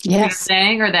 Yes. You know what I'm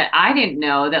saying? Or that I didn't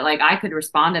know that like I could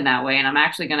respond in that way, and I'm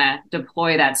actually going to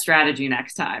deploy that strategy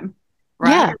next time.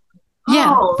 Right?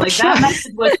 Yeah. Oh, like sure. That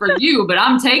message was for you, but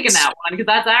I'm taking that one because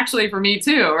that's actually for me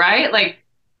too. Right? Like,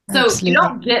 so absolutely. You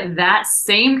don't get that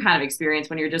same kind of experience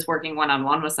when you're just working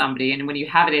one-on-one with somebody. And when you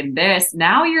have it in this,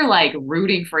 now you're like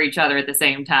rooting for each other at the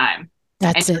same time.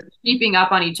 That's and it. Keeping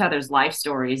up on each other's life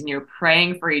stories, and you're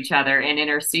praying for each other and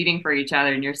interceding for each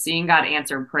other, and you're seeing God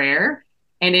answer prayer.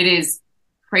 And it is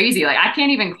crazy. Like I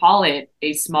can't even call it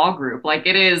a small group. Like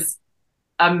it is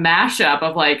a mashup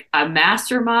of like a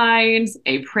mastermind,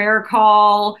 a prayer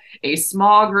call, a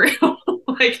small group,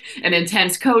 like an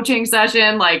intense coaching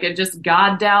session, like it just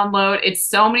God download. It's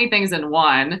so many things in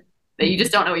one that you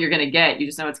just don't know what you're going to get. You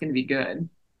just know it's going to be good.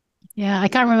 Yeah, I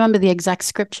can't remember the exact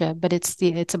scripture, but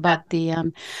it's about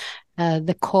the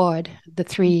cord, the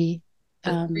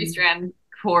three-strand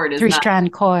cord.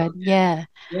 Three-strand cord. Yeah.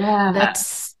 Yeah.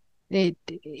 That's it.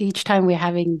 Each time we're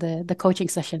having the coaching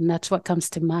session, that's what comes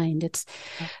to mind. It's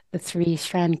the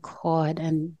three-strand cord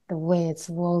and the way it's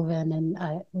woven.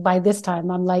 And by this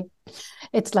time, I'm like,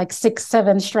 it's like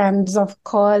 6-7 strands of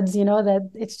cords. That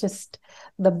it's just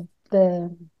the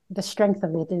strength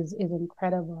of it is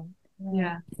incredible.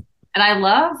 Yeah. And I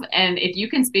love, and if you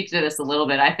can speak to this a little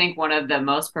bit, I think one of the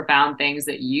most profound things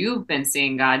that you've been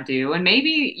seeing God do, and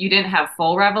maybe you didn't have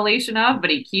full revelation of, but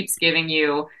he keeps giving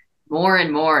you more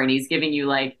and more, and he's giving you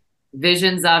like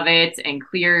visions of it and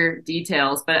clear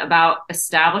details, but about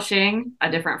establishing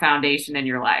a different foundation in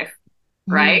your life,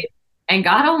 right? And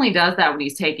God only does that when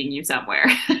he's taking you somewhere.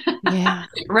 Yeah.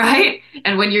 Right?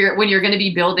 And when you're going to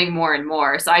be building more and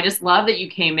more. So I just love that you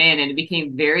came in and it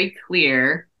became very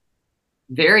clear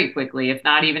very quickly, if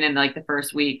not even in like the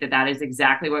first week, that is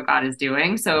exactly what God is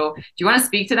doing. So do you want to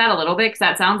speak to that a little bit? Because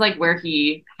that sounds like where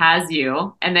he has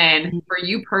you. And then for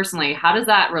you personally, how does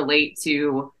that relate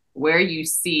to where you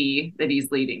see that he's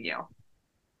leading you?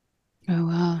 Oh,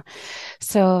 wow.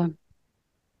 So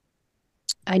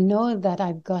I know that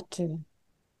I've got to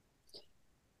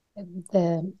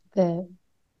the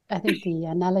I think the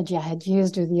analogy I had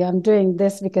used with you, I'm doing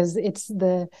this because it's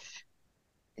the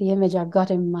image I've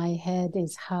got in my head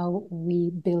is how we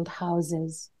build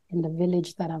houses in the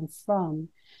village that I'm from.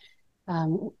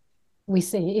 We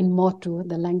say in Motu,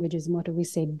 the language is Motu, we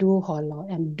say du holo,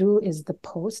 and du is the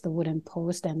post, the wooden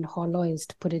post, and holo is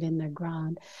to put it in the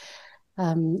ground.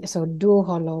 So du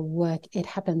holo work, it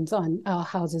happens on, our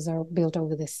houses are built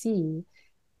over the sea,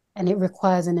 and it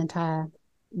requires an entire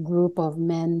group of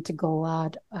men to go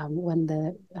out when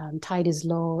the tide is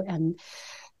low, and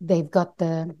they've got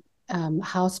the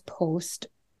house post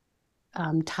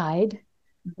tied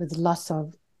with lots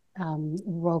of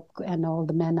rope, and all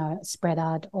the men are spread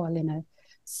out all in a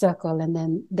circle, and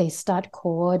then they start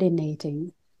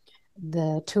coordinating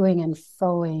the toing and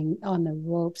froing on the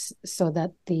ropes so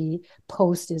that the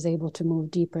post is able to move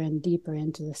deeper and deeper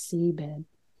into the seabed.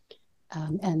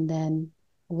 And then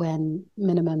when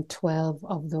minimum 12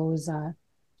 of those are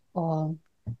all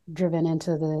driven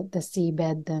into the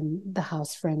seabed, then the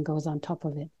house frame goes on top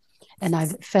of it. And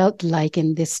I've felt like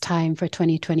in this time for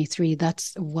 2023,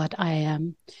 that's what I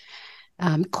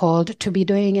am called to be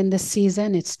doing in this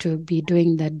season. It's to be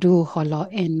doing the du holo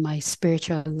in my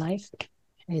spiritual life.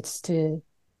 It's to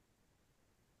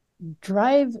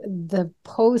drive the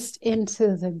post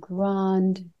into the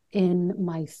ground in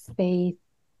my faith,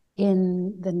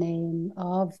 in the name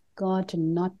of God, to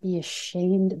not be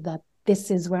ashamed that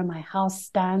this is where my house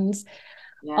stands,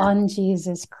 on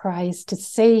Jesus Christ, to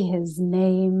say his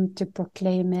name, to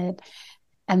proclaim it,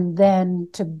 and then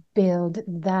to build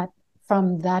that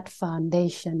from that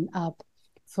foundation up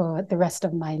for the rest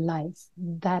of my life.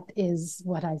 That is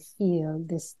what I feel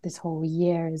this whole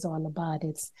year is all about.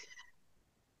 It's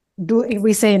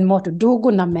we say in Motu,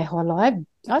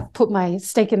 I've put my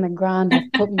stake in the ground,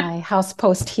 I've put my house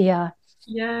post here.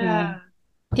 Yeah.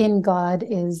 In God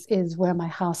is where my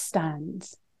house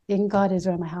stands. In God is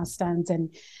where my house stands,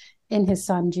 and in his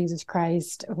son Jesus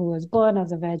Christ, who was born of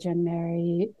the Virgin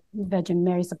Mary,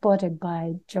 supported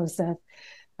by Joseph,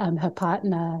 her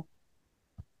partner.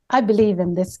 I believe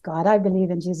in this God. I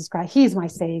believe in Jesus Christ. He's my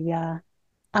savior.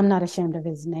 I'm not ashamed of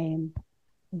his name.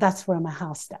 That's where my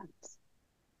house stands.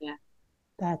 Yeah.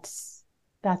 That's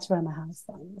where my house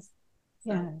stands.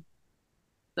 Yeah.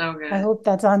 So good. I hope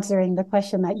that's answering the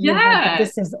question that you had, but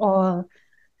this is all,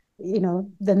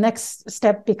 the next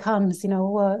step becomes,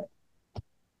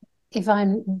 if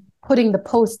I'm putting the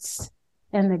posts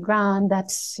in the ground,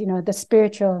 that's, the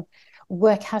spiritual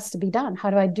work has to be done. How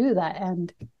do I do that?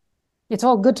 And it's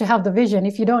all good to have the vision.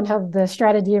 If you don't have the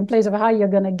strategy in place of how you're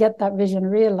going to get that vision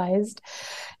realized,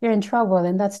 you're in trouble.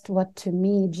 And that's what, to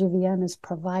me, GVM is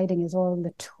providing, is all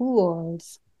the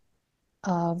tools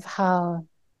of how,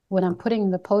 when I'm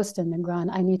putting the post in the ground,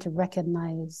 I need to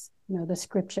recognize, the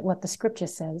scripture, what the scripture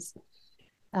says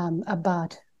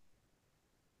about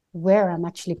where I'm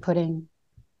actually putting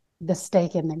the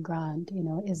stake in the ground.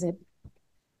 Is it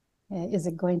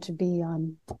going to be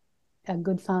on a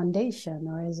good foundation,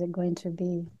 or is it going to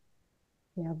be,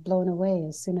 blown away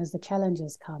as soon as the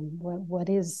challenges come? What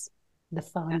is the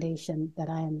foundation that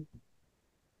I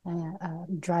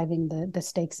am driving the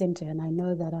stakes into? And I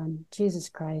know that on Jesus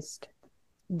Christ,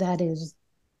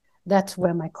 that's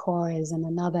where my core is. And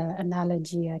another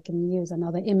analogy I can use,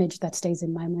 another image that stays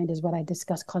in my mind, is what I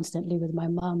discuss constantly with my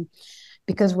mom,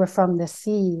 because we're from the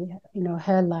sea.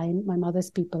 Her line, my mother's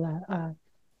people are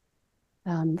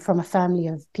from a family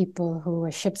of people who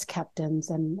were ship's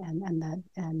captains, and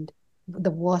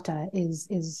the water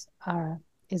is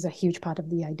a huge part of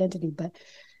the identity. But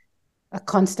a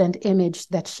constant image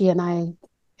that she and I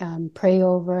pray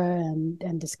over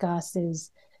and discuss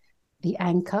is the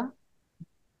anchor.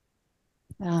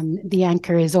 The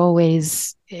anchor is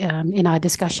always in our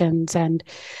discussions, and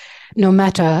no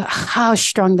matter how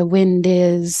strong the wind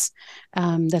is,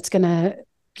 that's going to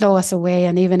blow us away.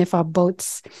 And even if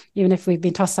we've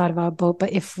been tossed out of our boat,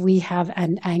 but if we have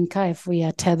an anchor, if we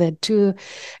are tethered to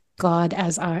God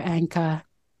as our anchor,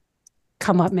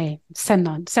 come what may, send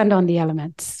on the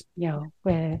elements.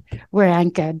 We're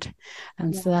anchored.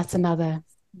 And so that's another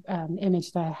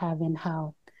image that I have in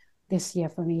how this year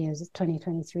for me is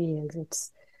 2023 is.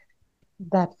 It's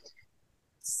that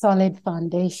solid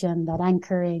foundation, that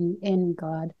anchoring in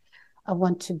God. I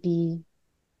want to be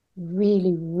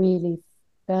really, really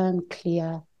firm,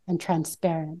 clear, and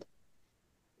transparent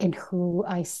in who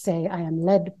I say I am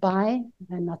led by,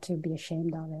 and not to be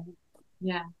ashamed of it.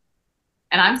 Yeah.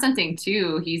 And I'm sensing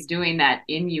too, he's doing that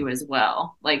in you as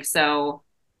well. Like, so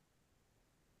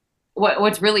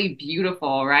what's really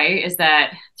beautiful, right, is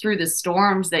that through the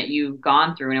storms that you've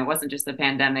gone through, and it wasn't just the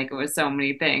pandemic, it was so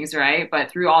many things, right? But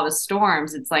through all the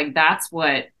storms, it's like that's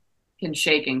what can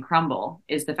shake and crumble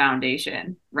is the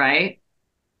foundation, right?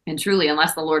 And truly,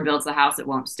 unless the Lord builds the house, it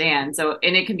won't stand. So,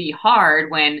 and it can be hard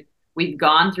when we've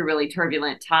gone through really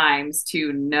turbulent times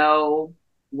to know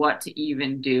what to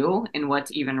even do and what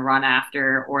to even run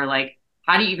after, or like,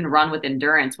 how do you even run with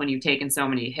endurance when you've taken so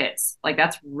many hits? Like,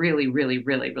 that's really, really,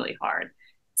 really, really hard.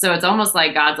 So it's almost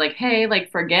like God's like, hey,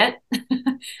 like, forget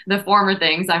the former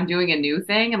things. I'm doing a new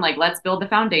thing. And like, let's build the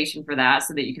foundation for that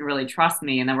so that you can really trust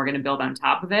me. And then we're going to build on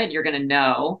top of it. You're going to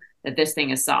know that this thing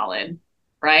is solid,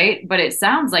 right? But it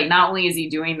sounds like not only is he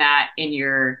doing that in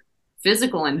your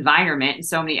physical environment and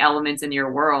so many elements in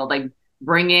your world, like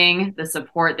bringing the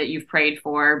support that you've prayed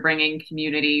for, bringing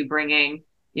community, bringing,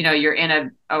 you're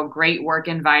in a great work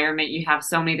environment. You have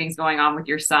so many things going on with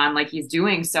your son. Like he's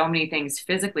doing so many things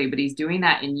physically, but he's doing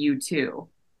that in you too,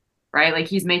 right? Like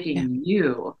he's Yeah. making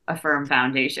you a firm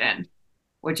foundation,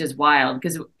 which is wild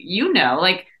because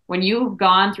like when you've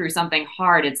gone through something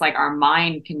hard, it's like our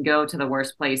mind can go to the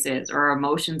worst places, or our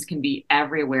emotions can be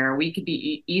everywhere. We could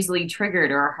be easily triggered,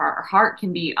 or our heart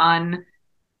can be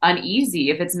uneasy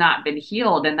if it's not been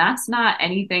healed. And that's not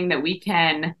anything that we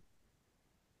can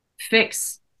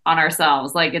fix on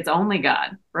ourselves. Like it's only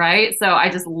God, right? So I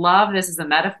just love this as a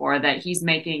metaphor that he's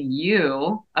making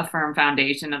you a firm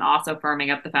foundation and also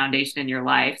firming up the foundation in your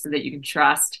life so that you can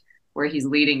trust where he's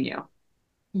leading you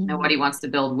and what he wants to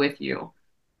build with you.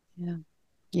 Yeah.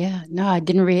 Yeah. No, I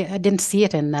didn't see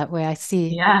it in that way. I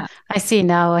see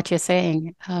now what you're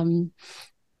saying.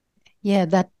 Yeah,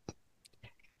 that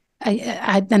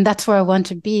and that's where I want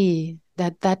to be,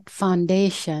 that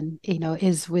foundation,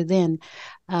 is within.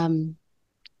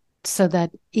 So that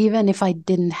even if I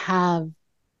didn't have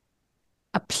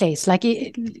a place, like,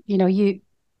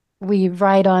 we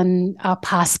write on our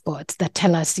passports that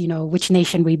tell us, which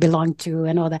nation we belong to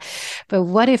and all that. But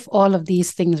what if all of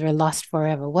these things were lost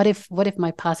forever? What if my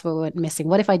passport went missing?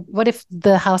 What if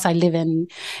the house I live in,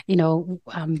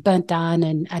 burnt down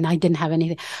and I didn't have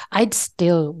anything? I'd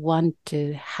still want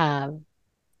to have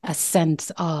a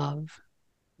sense of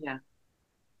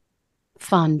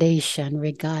foundation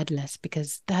regardless,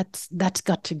 because that's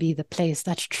got to be the place.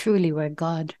 That's truly where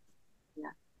God,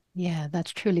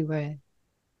 that's truly where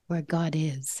God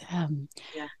is. And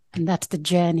that's the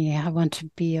journey I want to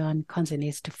be on constantly,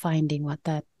 is to finding what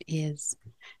that is.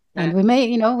 And we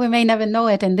may never know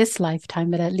it in this lifetime,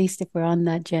 but at least if we're on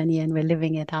that journey and we're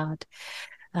living it out,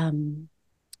 and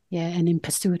in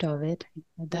pursuit of it,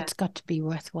 that's got to be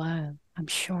worthwhile. I'm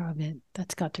sure of it.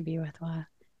 That's got to be worthwhile.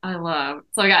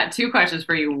 So I got two questions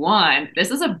for you. One,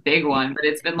 this is a big one, but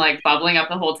it's been like bubbling up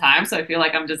the whole time. So I feel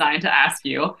like I'm designed to ask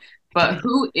you, but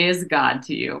who is God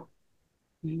to you?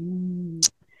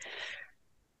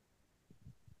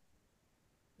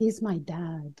 He's my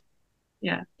dad.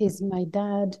 Yeah. He's my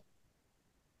dad.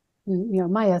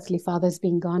 My earthly father's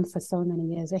been gone for so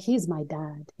many years. He's my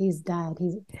dad. He's dad.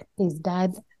 He's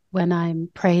dad when I'm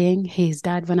praying. He's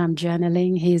dad when I'm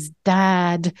journaling. He's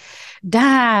dad.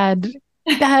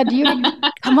 You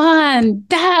come on,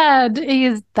 dad.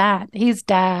 He's that. He's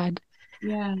dad.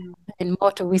 Yeah. In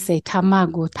Moto, we say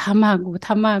tamago, tamago,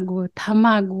 tamago,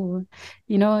 tamago.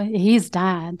 He's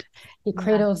dad. He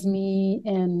cradles me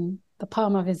in the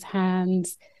palm of his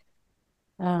hands.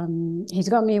 He's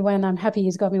got me when I'm happy.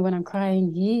 He's got me when I'm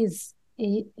crying. He's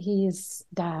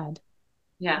dad.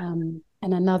 Yeah. And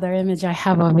another image I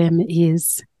have of him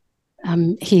is,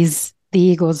 he's the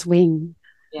eagle's wing.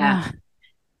 Yeah.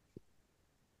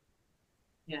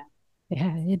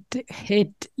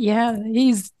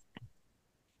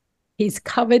 He's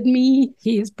covered me.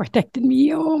 He's protected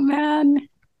me. Oh man,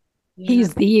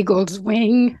 he's the eagle's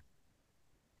wing.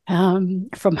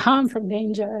 From harm, from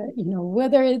danger.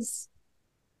 Whether it's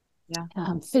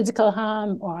physical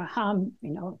harm or harm,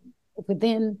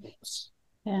 within.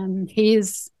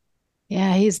 He's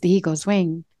the eagle's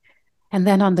wing. And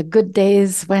then on the good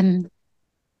days when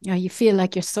you feel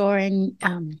like you're soaring,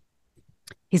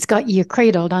 he's got you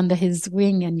cradled under his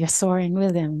wing and you're soaring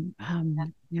with him,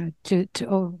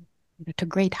 to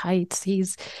great heights.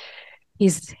 He's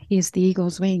the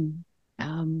eagle's wing.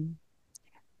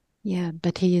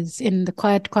 But he is in the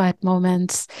quiet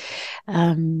moments,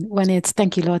 when it's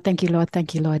thank you, Lord, thank you, Lord,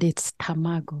 thank you, Lord. It's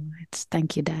tamago. It's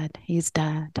thank you, Dad. He's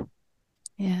dad.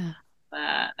 Yeah.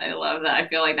 I love that. I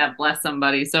feel like that blessed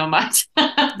somebody so much.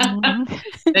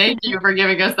 Thank you for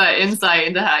giving us that insight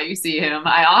into how you see him.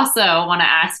 I also want to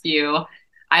ask you,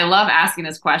 I love asking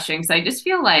this question because I just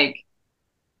feel like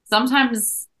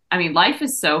sometimes I mean, life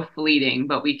is so fleeting,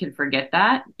 but we can forget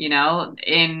that. You know,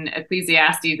 in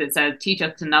Ecclesiastes, it says, teach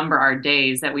us to number our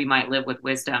days that we might live with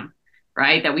wisdom,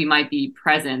 right? That we might be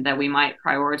present, that we might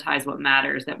prioritize what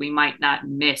matters, that we might not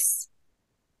miss,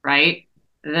 right?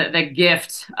 The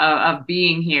gift of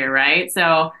being here, right?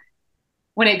 So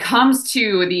when it comes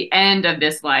to the end of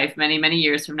this life, many, many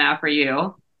years from now for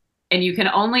you, and you can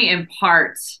only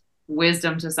impart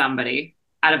wisdom to somebody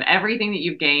out of everything that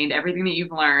you've gained, everything that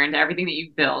you've learned, everything that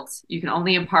you've built, you can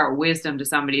only impart wisdom to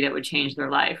somebody that would change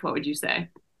their life. What would you say?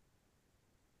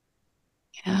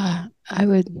 Yeah,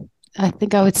 I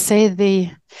think I would say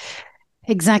the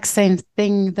exact same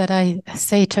thing that I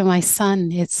say to my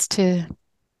son. It's to,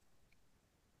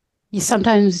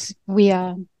 sometimes we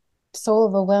are so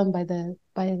overwhelmed by the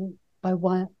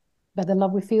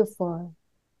love we feel for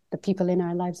the people in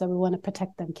our lives that we want to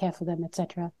protect them, care for them,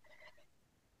 etc.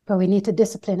 But we need to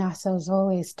discipline ourselves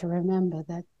always to remember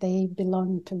that they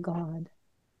belong to God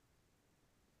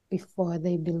before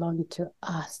they belong to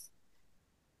us.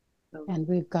 And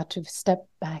we've got to step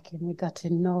back and we've got to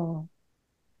know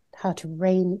how to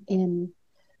rein in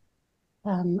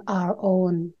our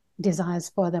own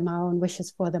desires for them, our own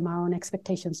wishes for them, our own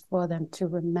expectations for them, to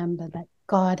remember that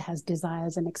God has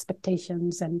desires and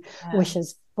expectations and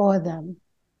wishes for them.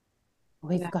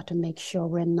 We've got to make sure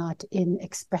we're not, in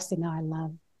expressing our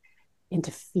love,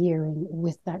 interfering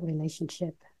with that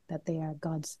relationship, that they are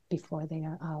God's before they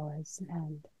are ours.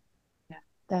 And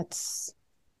that's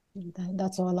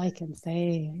all I can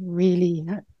say, really.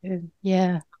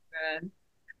 Yeah. Good.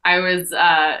 I was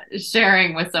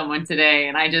sharing with someone today,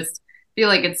 and I just feel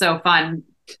like it's so fun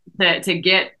to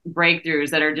get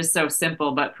breakthroughs that are just so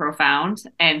simple but profound.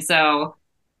 And so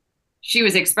she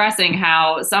was expressing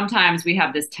how sometimes we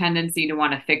have this tendency to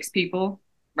want to fix people,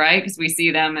 right? Because we see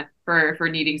them for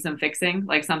needing some fixing,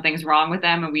 like something's wrong with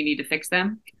them and we need to fix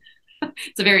them.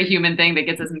 It's a very human thing that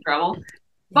gets us in trouble.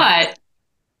 But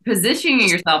positioning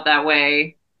yourself that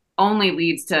way only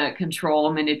leads to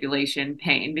control, manipulation,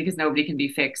 pain, because nobody can be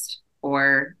fixed,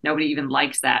 or nobody even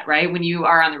likes that, right? When you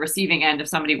are on the receiving end of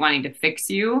somebody wanting to fix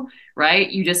you, right,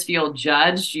 you just feel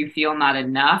judged, you feel not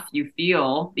enough, you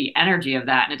feel the energy of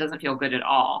that, and it doesn't feel good at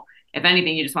all. If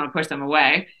anything, you just want to push them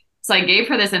away. So I gave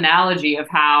her this analogy of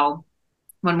how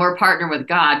when we're partnered with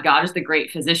God, God is the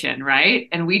great physician, right?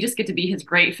 And we just get to be his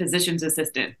great physician's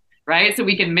assistant, right? So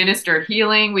we can minister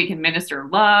healing, we can minister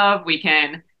love, we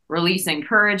can release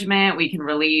encouragement, we can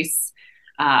release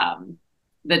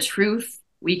the truth,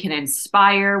 we can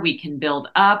inspire, we can build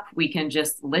up, we can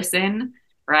just listen,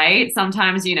 right?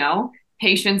 Sometimes, you know,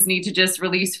 patients need to just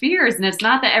release fears. And it's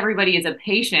not that everybody is a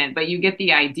patient, but you get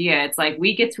the idea. It's like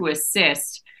we get to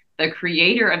assist the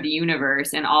creator of the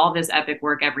universe in all this epic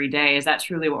work every day. Is that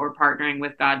truly what we're partnering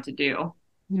with God to do?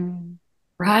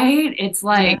 Right? It's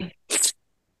like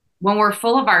when we're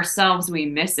full of ourselves, we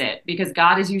miss it, because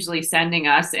God is usually sending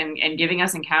us and giving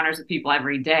us encounters with people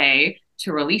every day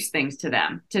to release things to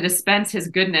them, to dispense his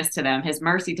goodness to them, his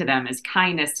mercy to them, his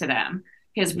kindness to them,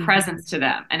 his presence to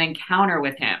them, an encounter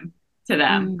with him to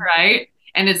them, right?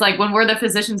 And it's like when we're the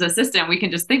physician's assistant, we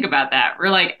can just think about that. We're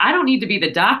like, I don't need to be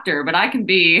the doctor, but I can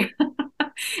be, do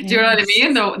you know what I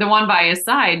mean? The one by his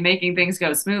side, making things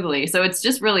go smoothly. So it's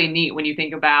just really neat when you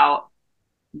think about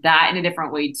that in a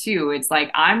different way too. It's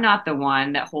like, I'm not the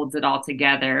one that holds it all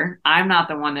together. I'm not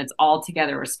the one that's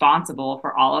altogether responsible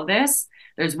for all of this.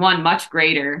 There's one much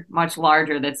greater, much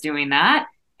larger that's doing that.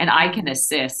 And I can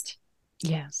assist.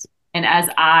 Yes. And as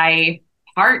I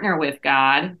partner with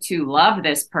God to love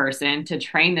this person, to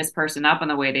train this person up in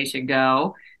the way they should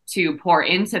go, to pour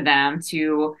into them,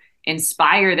 to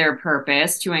inspire their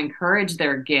purpose, to encourage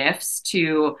their gifts,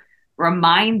 to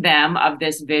remind them of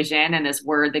this vision and this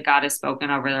word that God has spoken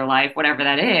over their life, whatever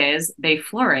that is, they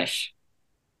flourish.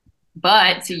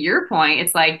 But to your point,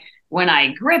 it's like when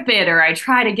I grip it or I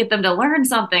try to get them to learn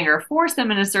something or force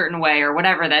them in a certain way or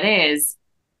whatever that is,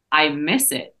 I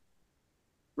miss it.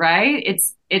 Right?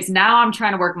 It's now I'm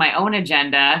trying to work my own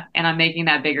agenda and I'm making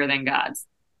that bigger than God's.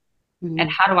 And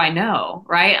how do I know?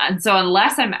 Right? And so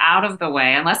unless I'm out of the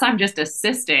way, unless I'm just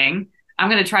assisting, I'm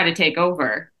going to try to take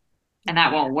over, and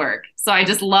that won't work. So I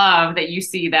just love that you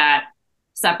see that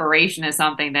separation as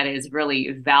something that is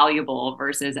really valuable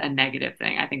versus a negative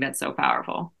thing. I think that's so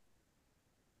powerful.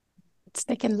 It's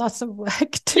taken lots of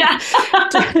work to,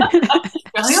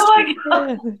 really? Oh my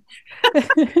God.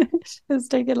 It's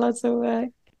taken lots of work.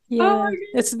 Yeah.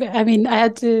 I mean, I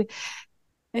had to,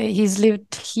 he's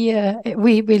lived here.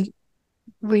 We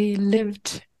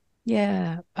lived,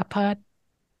 apart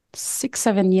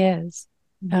 6-7 years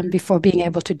before being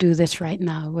able to do this right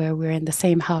now, where we're in the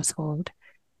same household.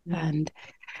 And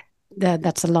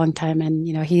that's a long time. And,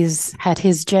 he's had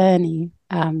his journey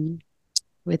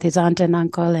with his aunt and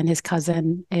uncle and his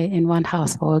cousin in one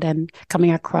household, and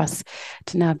coming across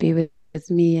to now be with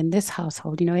me in this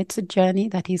household. It's a journey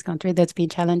that he's gone through. There's been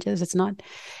challenges. It's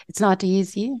not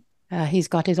easy. He's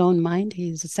got his own mind.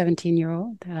 He's a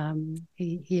 17-year-old.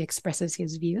 He expresses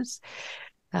his views.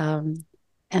 And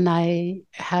I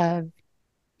ask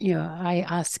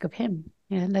of him,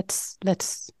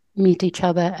 let's meet each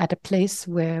other at a place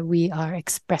where we are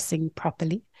expressing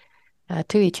properly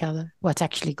to each other what's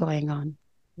actually going on.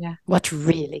 Yeah. What's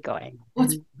really going on.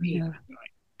 What's really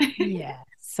going? Yeah.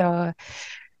 So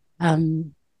I've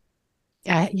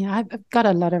got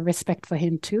a lot of respect for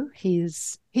him too.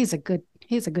 He's a good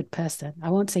person. I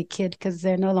won't say kid because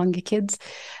they're no longer kids.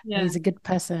 Yeah. He's a good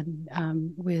person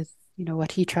with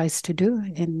what he tries to do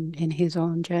in his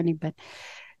own journey. But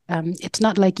it's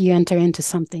not like you enter into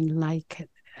something like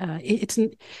it's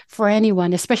for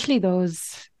anyone, especially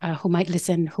those who might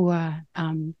listen who are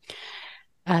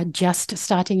just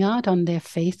starting out on their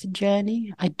faith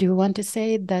journey. I do want to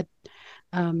say that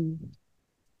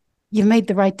you've made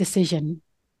the right decision.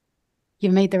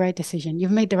 You've made the right decision.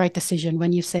 You've made the right decision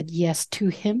when you said yes to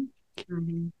him.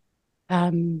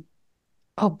 Mm-hmm.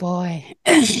 Oh boy.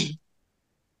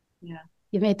 Yeah.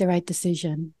 You made the right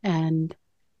decision. And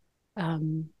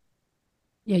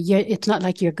it's not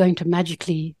like you're going to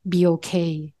magically be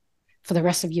okay for the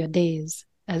rest of your days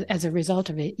as a result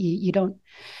of it. You don't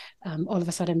all of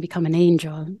a sudden become an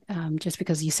angel just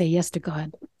because you say yes to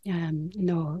God.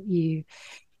 No, you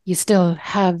still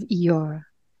have your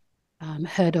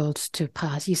hurdles to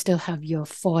pass. You still have your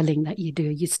falling that you do.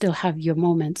 You still have your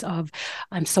moments of,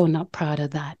 I'm so not proud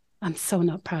of that. I'm so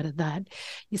not proud of that.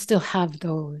 You still have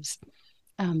those.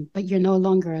 But you're no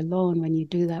longer alone when you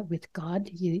do that with God.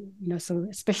 So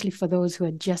especially for those who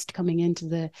are just coming into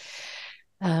the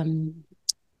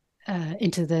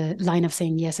line of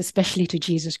saying yes, especially to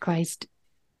Jesus Christ,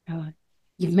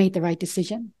 you've made the right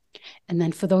decision. And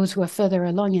then for those who are further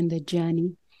along in the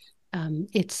journey,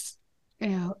 it's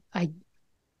I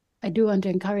do want to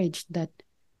encourage that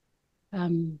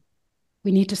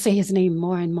we need to say his name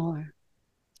more and more.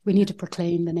 We need to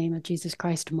proclaim the name of Jesus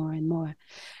Christ more and more.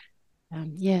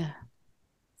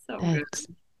 So good.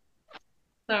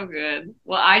 So good.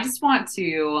 Well, I just want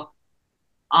to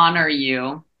honor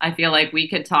you. I feel like we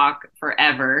could talk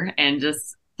forever and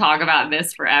just talk about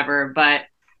this forever, but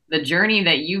the journey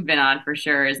that you've been on for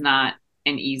sure is not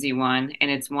an easy one. And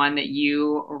it's one that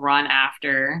you run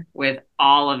after with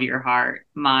all of your heart,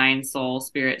 mind, soul,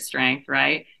 spirit, strength,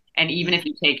 right? And even if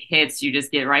you take hits, you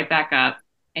just get right back up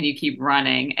and you keep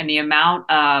running. And the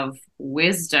amount of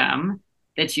wisdom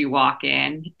that you walk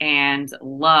in and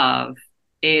love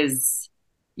is,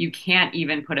 you can't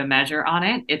even put a measure on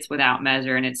it. It's without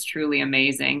measure. And it's truly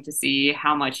amazing to see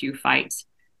how much you fight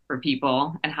for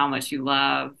people and how much you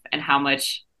love and how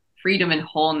much freedom and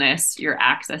wholeness you're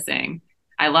accessing.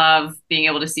 I love being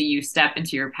able to see you step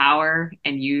into your power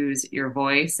and use your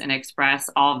voice and express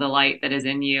all of the light that is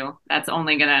in you. That's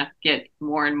only going to get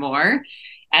more and more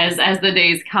as the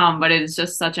days come, but it's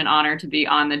just such an honor to be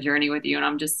on the journey with you. And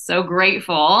I'm just so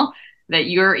grateful that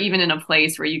you're even in a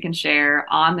place where you can share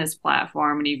on this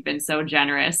platform, and you've been so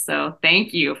generous. So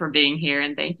thank you for being here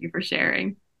and thank you for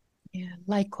sharing. Yeah,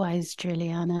 likewise,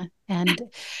 Juliana. And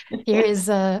here is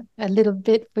a little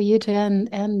bit for you to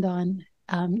end on.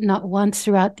 Not once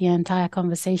throughout the entire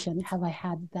conversation have I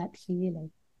had that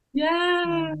feeling.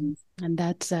 Yeah. And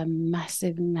that's a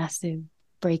massive, massive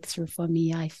breakthrough for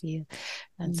me, I feel.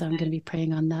 And so I'm going to be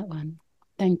praying on that one.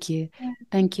 Thank you.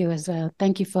 Thank you as well.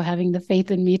 Thank you for having the faith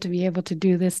in me to be able to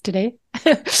do this today.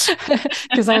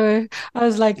 Because I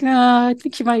was like, no, I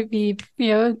think she might be,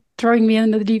 throwing me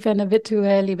in the deep end a bit too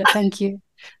early, but thank you.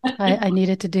 I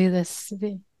needed to do this.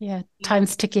 Yeah,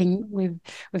 time's ticking. We've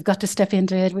got to step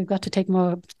into it. We've got to take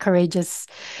more courageous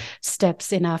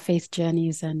steps in our faith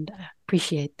journeys, and I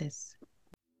appreciate this.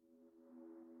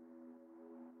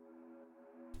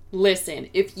 Listen,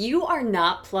 if you are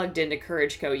not plugged into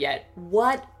Courage Co yet,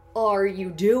 what are you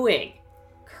doing?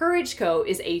 Courage Co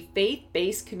is a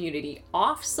faith-based community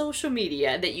off social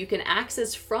media that you can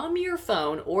access from your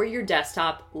phone or your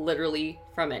desktop, literally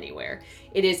from anywhere.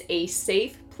 It is a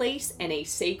safe place and a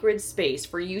sacred space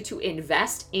for you to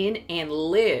invest in and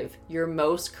live your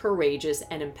most courageous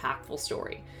and impactful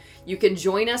story. You can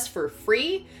join us for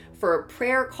free for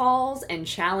prayer calls and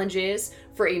challenges,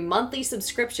 for a monthly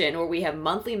subscription where we have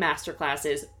monthly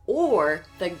masterclasses, or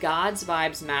the God's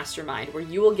Vibes Mastermind, where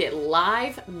you will get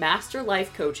live master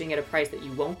life coaching at a price that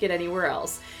you won't get anywhere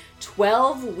else.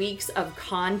 12 weeks of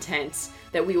content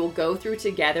that we will go through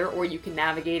together, or you can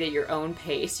navigate at your own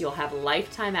pace. You'll have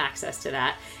lifetime access to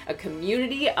that. A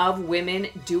community of women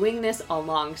doing this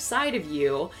alongside of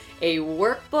you, a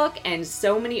workbook, and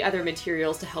so many other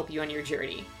materials to help you on your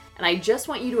journey. And I just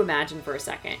want you to imagine for a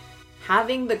second,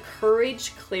 having the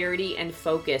courage, clarity, and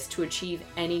focus to achieve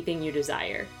anything you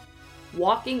desire.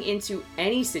 Walking into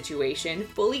any situation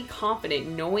fully confident,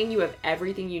 knowing you have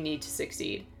everything you need to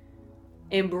succeed.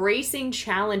 Embracing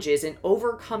challenges and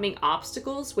overcoming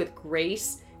obstacles with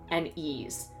grace and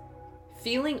ease.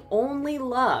 Feeling only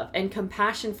love and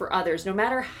compassion for others, no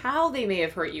matter how they may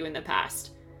have hurt you in the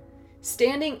past.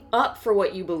 Standing up for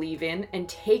what you believe in and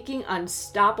taking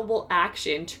unstoppable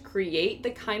action to create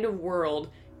the kind of world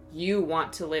you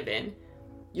want to live in.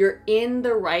 You're in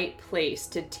the right place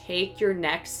to take your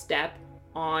next step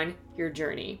on your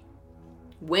journey.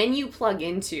 When you plug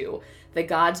into the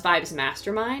God's Vibes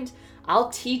Mastermind, I'll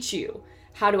teach you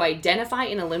how to identify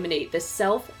and eliminate the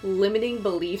self-limiting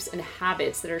beliefs and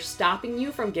habits that are stopping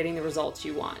you from getting the results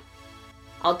you want.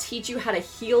 I'll teach you how to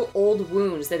heal old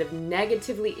wounds that have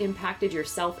negatively impacted your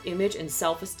self-image and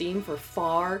self-esteem for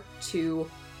far too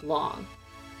long.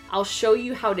 I'll show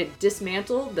you how to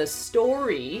dismantle the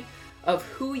story of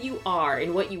who you are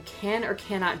and what you can or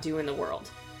cannot do in the world.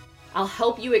 I'll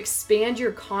help you expand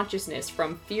your consciousness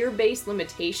from fear-based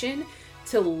limitation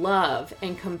to love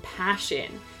and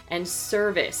compassion and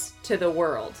service to the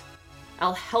world.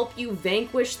 I'll help you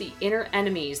vanquish the inner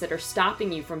enemies that are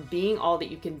stopping you from being all that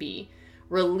you can be.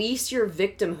 Release your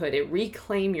victimhood and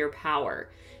reclaim your power.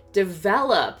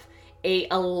 Develop a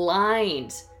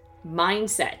aligned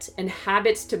mindset and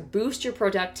habits to boost your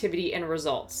productivity and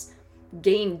results.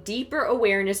 Gain deeper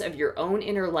awareness of your own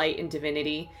inner light and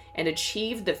divinity, and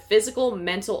achieve the physical,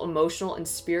 mental, emotional, and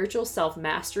spiritual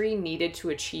self-mastery needed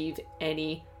to achieve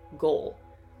any goal.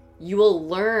 You will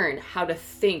learn how to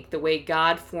think the way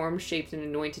God formed, shaped, and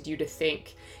anointed you to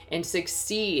think, and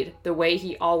succeed the way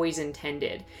He always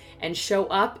intended, and show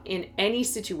up in any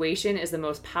situation as the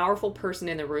most powerful person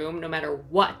in the room, no matter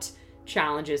what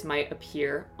challenges might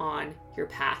appear on your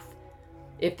path.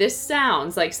 If this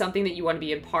sounds like something that you want to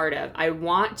be a part of, I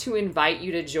want to invite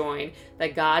you to join the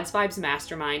God's Vibes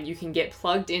Mastermind. You can get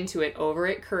plugged into it over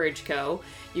at Courage Co.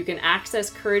 You can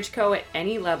access Courage Co. at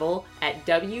any level at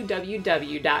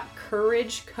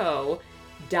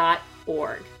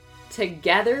www.courageco.org.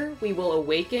 Together, we will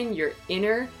awaken your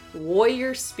inner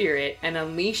warrior spirit and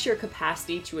unleash your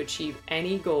capacity to achieve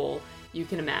any goal you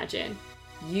can imagine.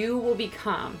 You will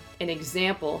become an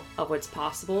example of what's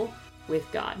possible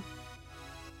with God.